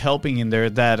actually helping in there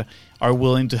that are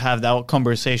willing to have that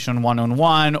conversation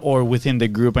one-on-one or within the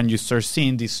group, and you start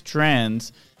seeing these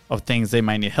trends of things they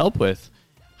might need help with.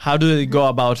 How do they go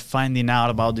about finding out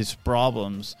about these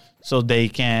problems so they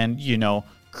can,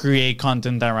 create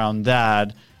content around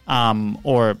that,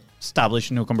 or establish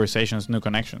new conversations, new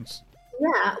connections?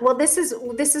 Yeah, well, this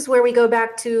is where we go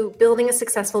back to building a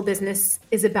successful business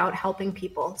is about helping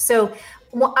people. So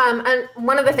and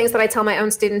one of the things that I tell my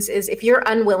own students is if you're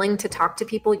unwilling to talk to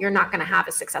people, you're not going to have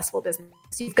a successful business.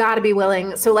 You've got to be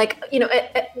willing. So like,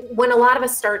 when a lot of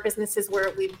us start businesses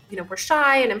where we're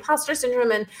shy and imposter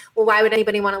syndrome and, well, why would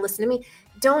anybody want to listen to me?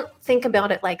 Don't think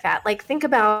about it like that. Like think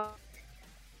about,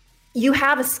 you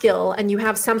have a skill and you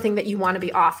have something that you want to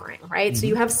be offering, right? Mm-hmm. So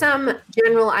you have some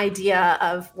general idea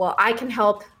of, well, I can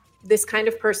help this kind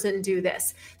of person do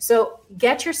this. So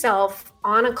get yourself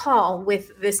on a call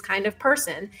with this kind of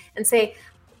person and say,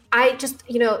 I just,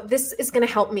 this is going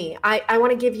to help me. I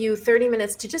want to give you 30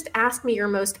 minutes to just ask me your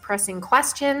most pressing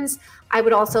questions. I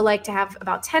would also like to have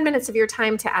about 10 minutes of your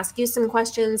time to ask you some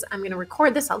questions. I'm going to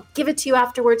record this. I'll give it to you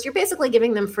afterwards. You're basically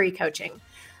giving them free coaching.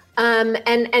 And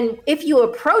if you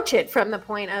approach it from the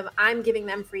point of I'm giving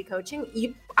them free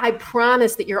coaching, I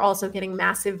promise that you're also getting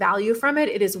massive value from it.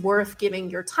 It is worth giving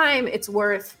your time. It's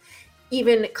worth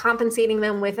even compensating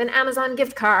them with an Amazon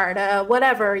gift card,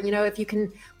 whatever, if you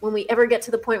can, when we ever get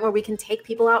to the point where we can take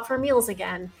people out for meals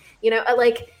again,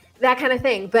 like that kind of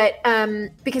thing. But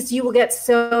because you will get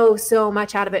so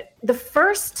much out of it. The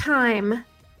first time,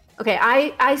 Okay,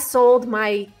 I sold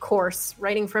my course,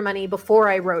 Writing for Money, before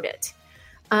I wrote it,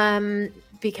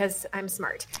 because I'm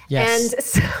smart. Yes. And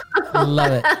so,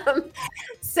 Love it.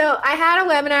 So I had a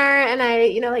webinar, and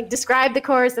I, described the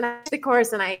course,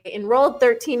 and I enrolled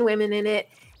 13 women in it.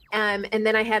 And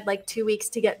then I had like 2 weeks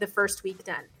to get the first week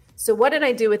done. So what did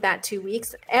I do with that 2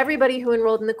 weeks? Everybody who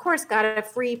enrolled in the course got a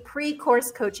free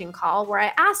pre-course coaching call where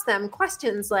I asked them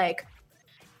questions like,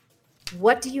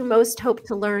 what do you most hope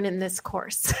to learn in this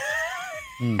course?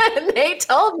 And they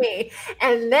told me,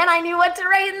 and then I knew what to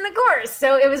write in the course.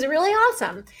 So it was really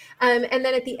awesome. And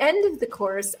then at the end of the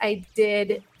course, I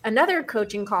did another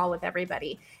coaching call with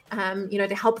everybody,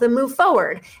 to help them move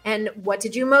forward. And what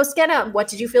did you most get up? What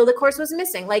did you feel the course was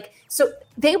missing? So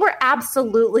they were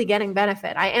absolutely getting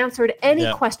benefit. I answered any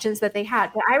questions that they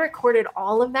had, but I recorded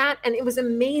all of that, and it was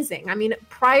amazing. I mean,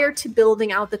 prior to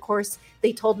building out the course,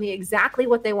 they told me exactly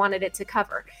what they wanted it to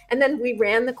cover. And then we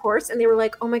ran the course, and they were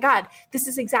like, oh my God, this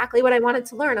is exactly what I wanted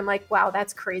to learn. I'm like, wow,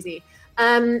 that's crazy.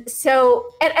 And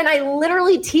I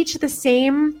literally teach the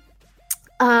same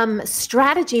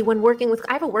strategy when working with,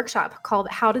 I have a workshop called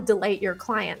How to Delight Your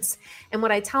Clients. And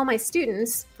what I tell my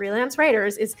students, freelance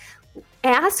writers, is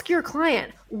ask your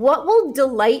client, what will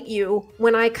delight you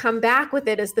when I come back with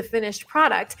it as the finished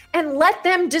product, and let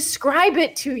them describe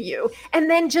it to you, and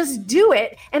then just do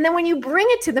it. And then when you bring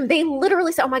it to them, they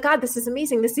literally say, oh my God, this is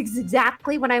amazing. This is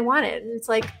exactly what I wanted. And it's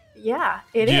like, yeah,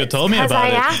 it is. You told me about I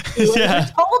it. Asked you, and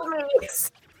you told me.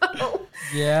 So,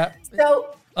 Yeah.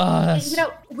 So,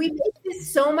 we make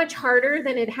this so much harder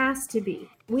than it has to be.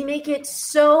 We make it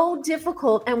so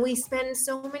difficult, and we spend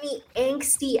so many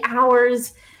angsty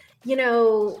hours,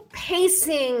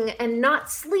 pacing and not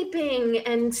sleeping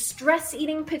and stress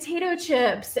eating potato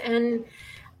chips and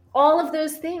all of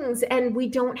those things. And we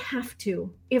don't have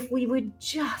to. If we would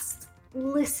just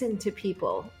listen to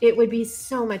people, it would be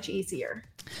so much easier.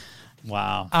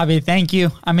 Wow. Abby, thank you.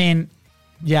 I mean,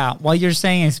 yeah, what you're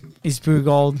saying is pure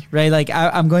gold, right? Like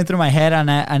I'm going through my head,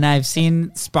 and I've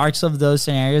seen sparks of those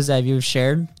scenarios that you've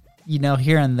shared,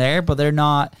 here and there, but they're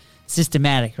not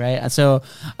systematic, right? So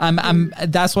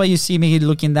that's why you see me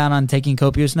looking down on taking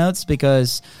copious notes,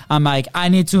 because I'm like, I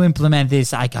need to implement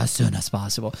this like as soon as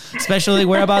possible. Especially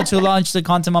we're about to launch the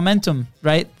Content Momentum,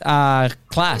 right?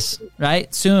 Class,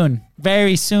 right? Soon,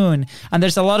 very soon. And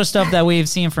there's a lot of stuff that we've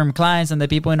seen from clients and the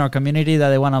people in our community that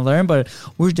they want to learn, but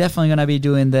we're definitely going to be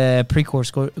doing the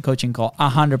pre-course coaching call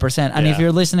 100%. And if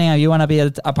you're listening and you want to be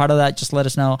a part of that, just let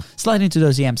us know. Slide into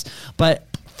those DMs. But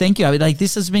thank you. I mean, like,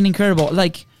 this has been incredible.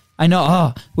 Like, I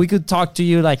know, we could talk to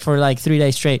you for 3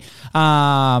 days straight.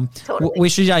 Totally. We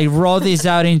should roll this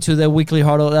out into the weekly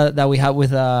huddle that we have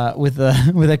with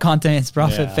the Content is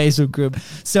Profit Facebook group.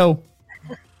 So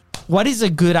what is a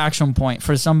good action point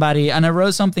for somebody? And I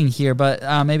wrote something here, but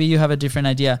maybe you have a different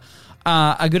idea.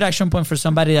 A good action point for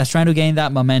somebody that's trying to gain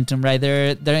that momentum, right?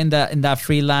 They're in that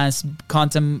freelance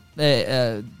content,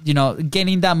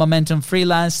 gaining that momentum,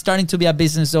 freelance, starting to be a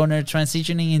business owner,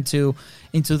 transitioning into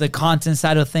the content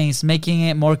side of things, making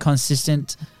it more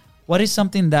consistent. What is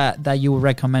something that you would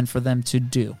recommend for them to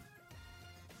do?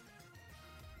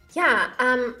 Yeah.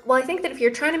 Well, I think that if you're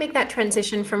trying to make that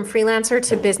transition from freelancer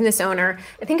to business owner,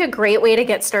 I think a great way to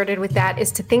get started with that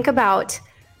is to think about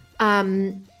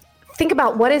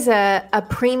what is a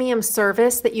premium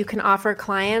service that you can offer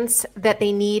clients that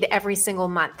they need every single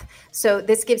month. So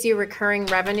this gives you recurring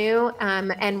revenue.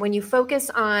 And when you focus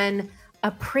on a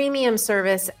premium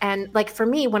service, and like for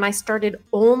me, when I started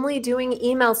only doing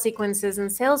email sequences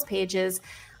and sales pages,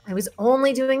 I was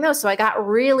only doing those. So I got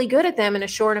really good at them in a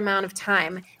short amount of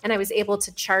time, and I was able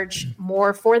to charge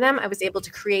more for them. I was able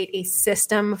to create a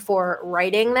system for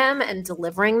writing them and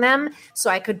delivering them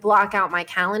so I could block out my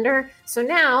calendar. So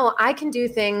now I can do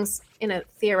things in a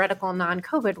theoretical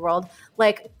non-COVID world,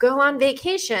 like go on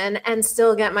vacation and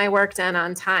still get my work done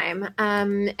on time.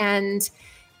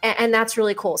 And that's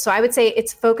really cool. So I would say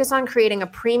it's focus on creating a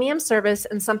premium service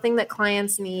and something that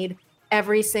clients need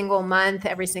every single month,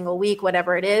 every single week,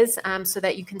 whatever it is, so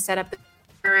that you can set up the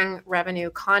recurring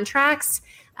revenue contracts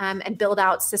and build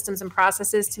out systems and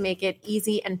processes to make it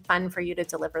easy and fun for you to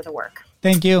deliver the work.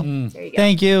 Thank you. There you go.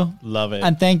 Thank you. Love it.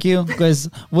 And thank you, because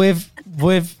we've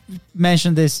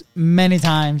mentioned this many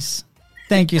times.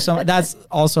 Thank you so much. That's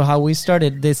also how we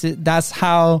started. That's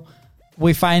how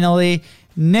we finally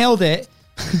nailed it.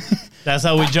 That's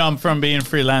how we jump from being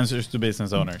freelancers to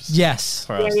business owners. Yes.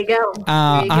 For us. There you go. 100%.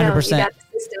 You got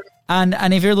the system.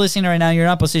 And if you're listening right now, you're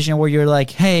in a position where you're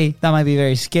like, hey, that might be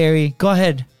very scary. Go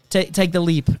ahead. take the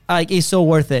leap. Like, it's so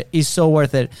worth it. It's so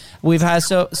worth it. We've had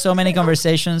so many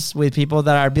conversations with people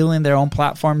that are building their own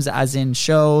platforms, as in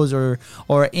shows or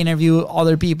interview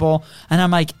other people. And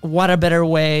I'm like, what a better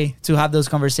way to have those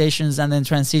conversations and then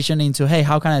transition into, hey,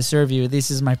 how can I serve you?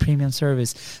 This is my premium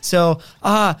service. So,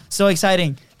 so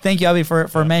exciting. Thank you, Abby,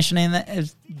 for mentioning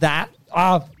that.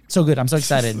 So good. I'm so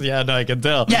excited. Yeah, no, I can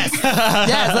tell. Yes.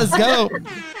 Yes, let's go.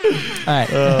 All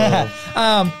right.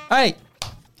 All right.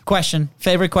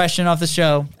 Favorite question of the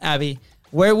show, Abby.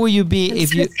 Where will you be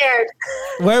if you scared.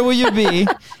 Where will you be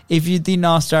if you did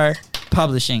not start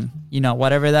publishing? You know,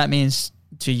 whatever that means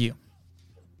to you.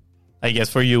 I guess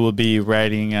for you will be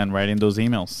writing those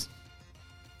emails.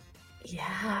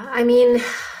 Yeah, I mean,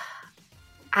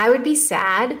 I would be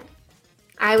sad.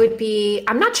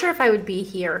 I'm not sure if I would be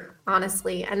here,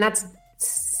 honestly, and that's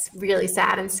really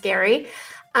sad and scary.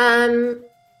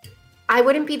 I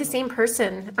wouldn't be the same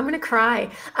person. I'm going to cry.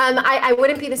 I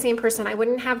wouldn't be the same person. I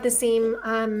wouldn't have the same,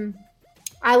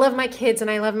 I love my kids and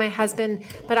I love my husband,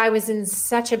 but I was in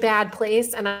such a bad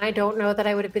place, and I don't know that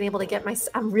I would have been able to get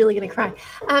I'm really going to cry.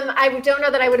 I don't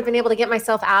know that I would have been able to get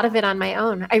myself out of it on my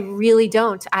own. I really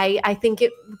don't. I think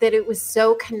that it was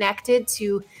so connected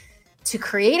to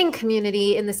creating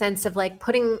community, in the sense of like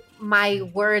putting my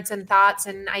words and thoughts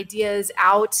and ideas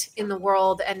out in the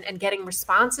world and getting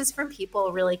responses from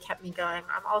people really kept me going.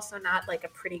 I'm also not like a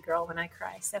pretty girl when I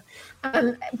cry. So,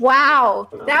 wow,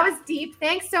 that was deep.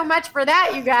 Thanks so much for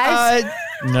that, you guys.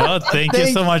 No, thank you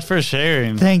so much for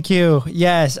sharing. Thank you.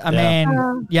 Yes. I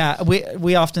mean, yeah,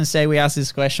 we often say we ask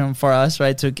this question for us,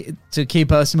 right? To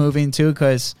keep us moving too,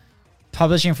 because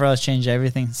publishing for us changed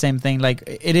everything. Same thing. Like,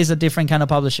 it is a different kind of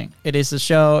publishing. It is a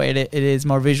show. It is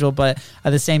more visual, but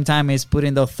at the same time, it's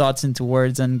putting those thoughts into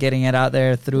words and getting it out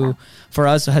there through, for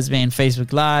us, has been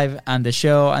Facebook Live and the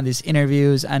show and these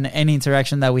interviews and any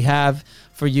interaction that we have.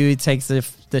 For you, it takes the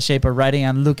shape of writing,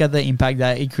 and look at the impact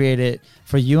that it created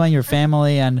for you and your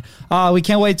family. And we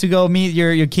can't wait to go meet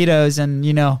your kiddos and,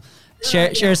 you know,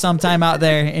 share some time out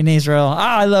there in Israel.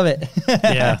 I love it.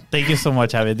 Yeah, thank you so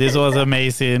much, Abby. This was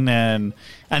amazing, and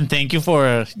thank you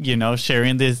for, you know,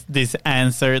 sharing this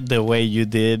answer the way you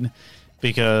did,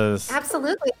 because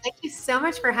absolutely. Thank you so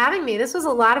much for having me. This was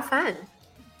a lot of fun.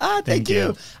 Thank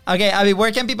you. Okay, Abby,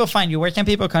 where can people find you? Where can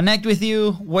people connect with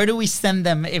you? Where do we send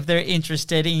them if they're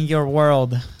interested in your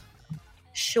world?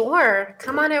 Sure.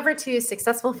 Come on over to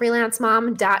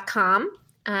successfulfreelancemom.com.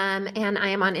 And I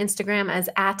am on Instagram as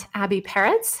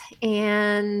 @AbbyPeretz,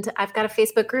 and I've got a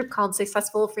Facebook group called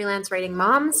Successful Freelance Writing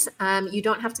Moms. You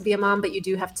don't have to be a mom, but you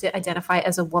do have to identify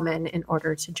as a woman in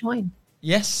order to join.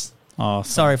 Yes. Oh,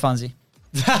 sorry, Fonzie.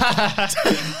 Well,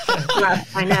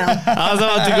 I know. I was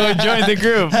about to go join the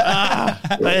group.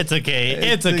 It's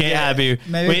okay. It's okay, Abby.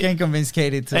 Maybe we can convince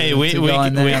Katie to. Hey, we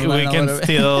can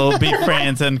still be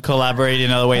friends and collaborate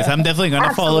in other ways. I'm definitely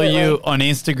gonna follow you on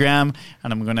Instagram,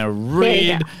 and I'm gonna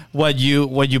read what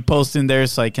you post in there,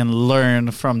 so I can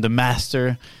learn from the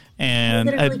master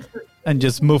and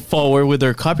just move forward with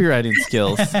their copywriting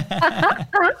skills.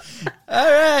 All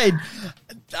right.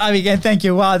 Again, thank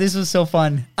you. Wow, this was so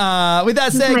fun. With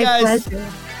that said, guys,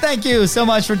 thank you so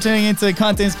much for tuning into the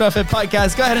Content's Profit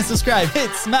podcast. Go ahead and subscribe.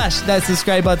 Smash that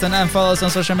subscribe button and follow us on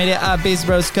social media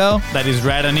 @BizBrosCo. That is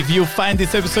right. And if you find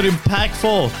this episode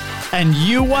impactful and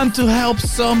you want to help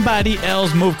somebody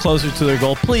else move closer to their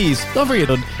goal, please don't forget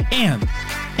to and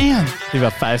leave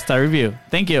a 5-star review.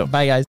 Thank you. Bye, guys.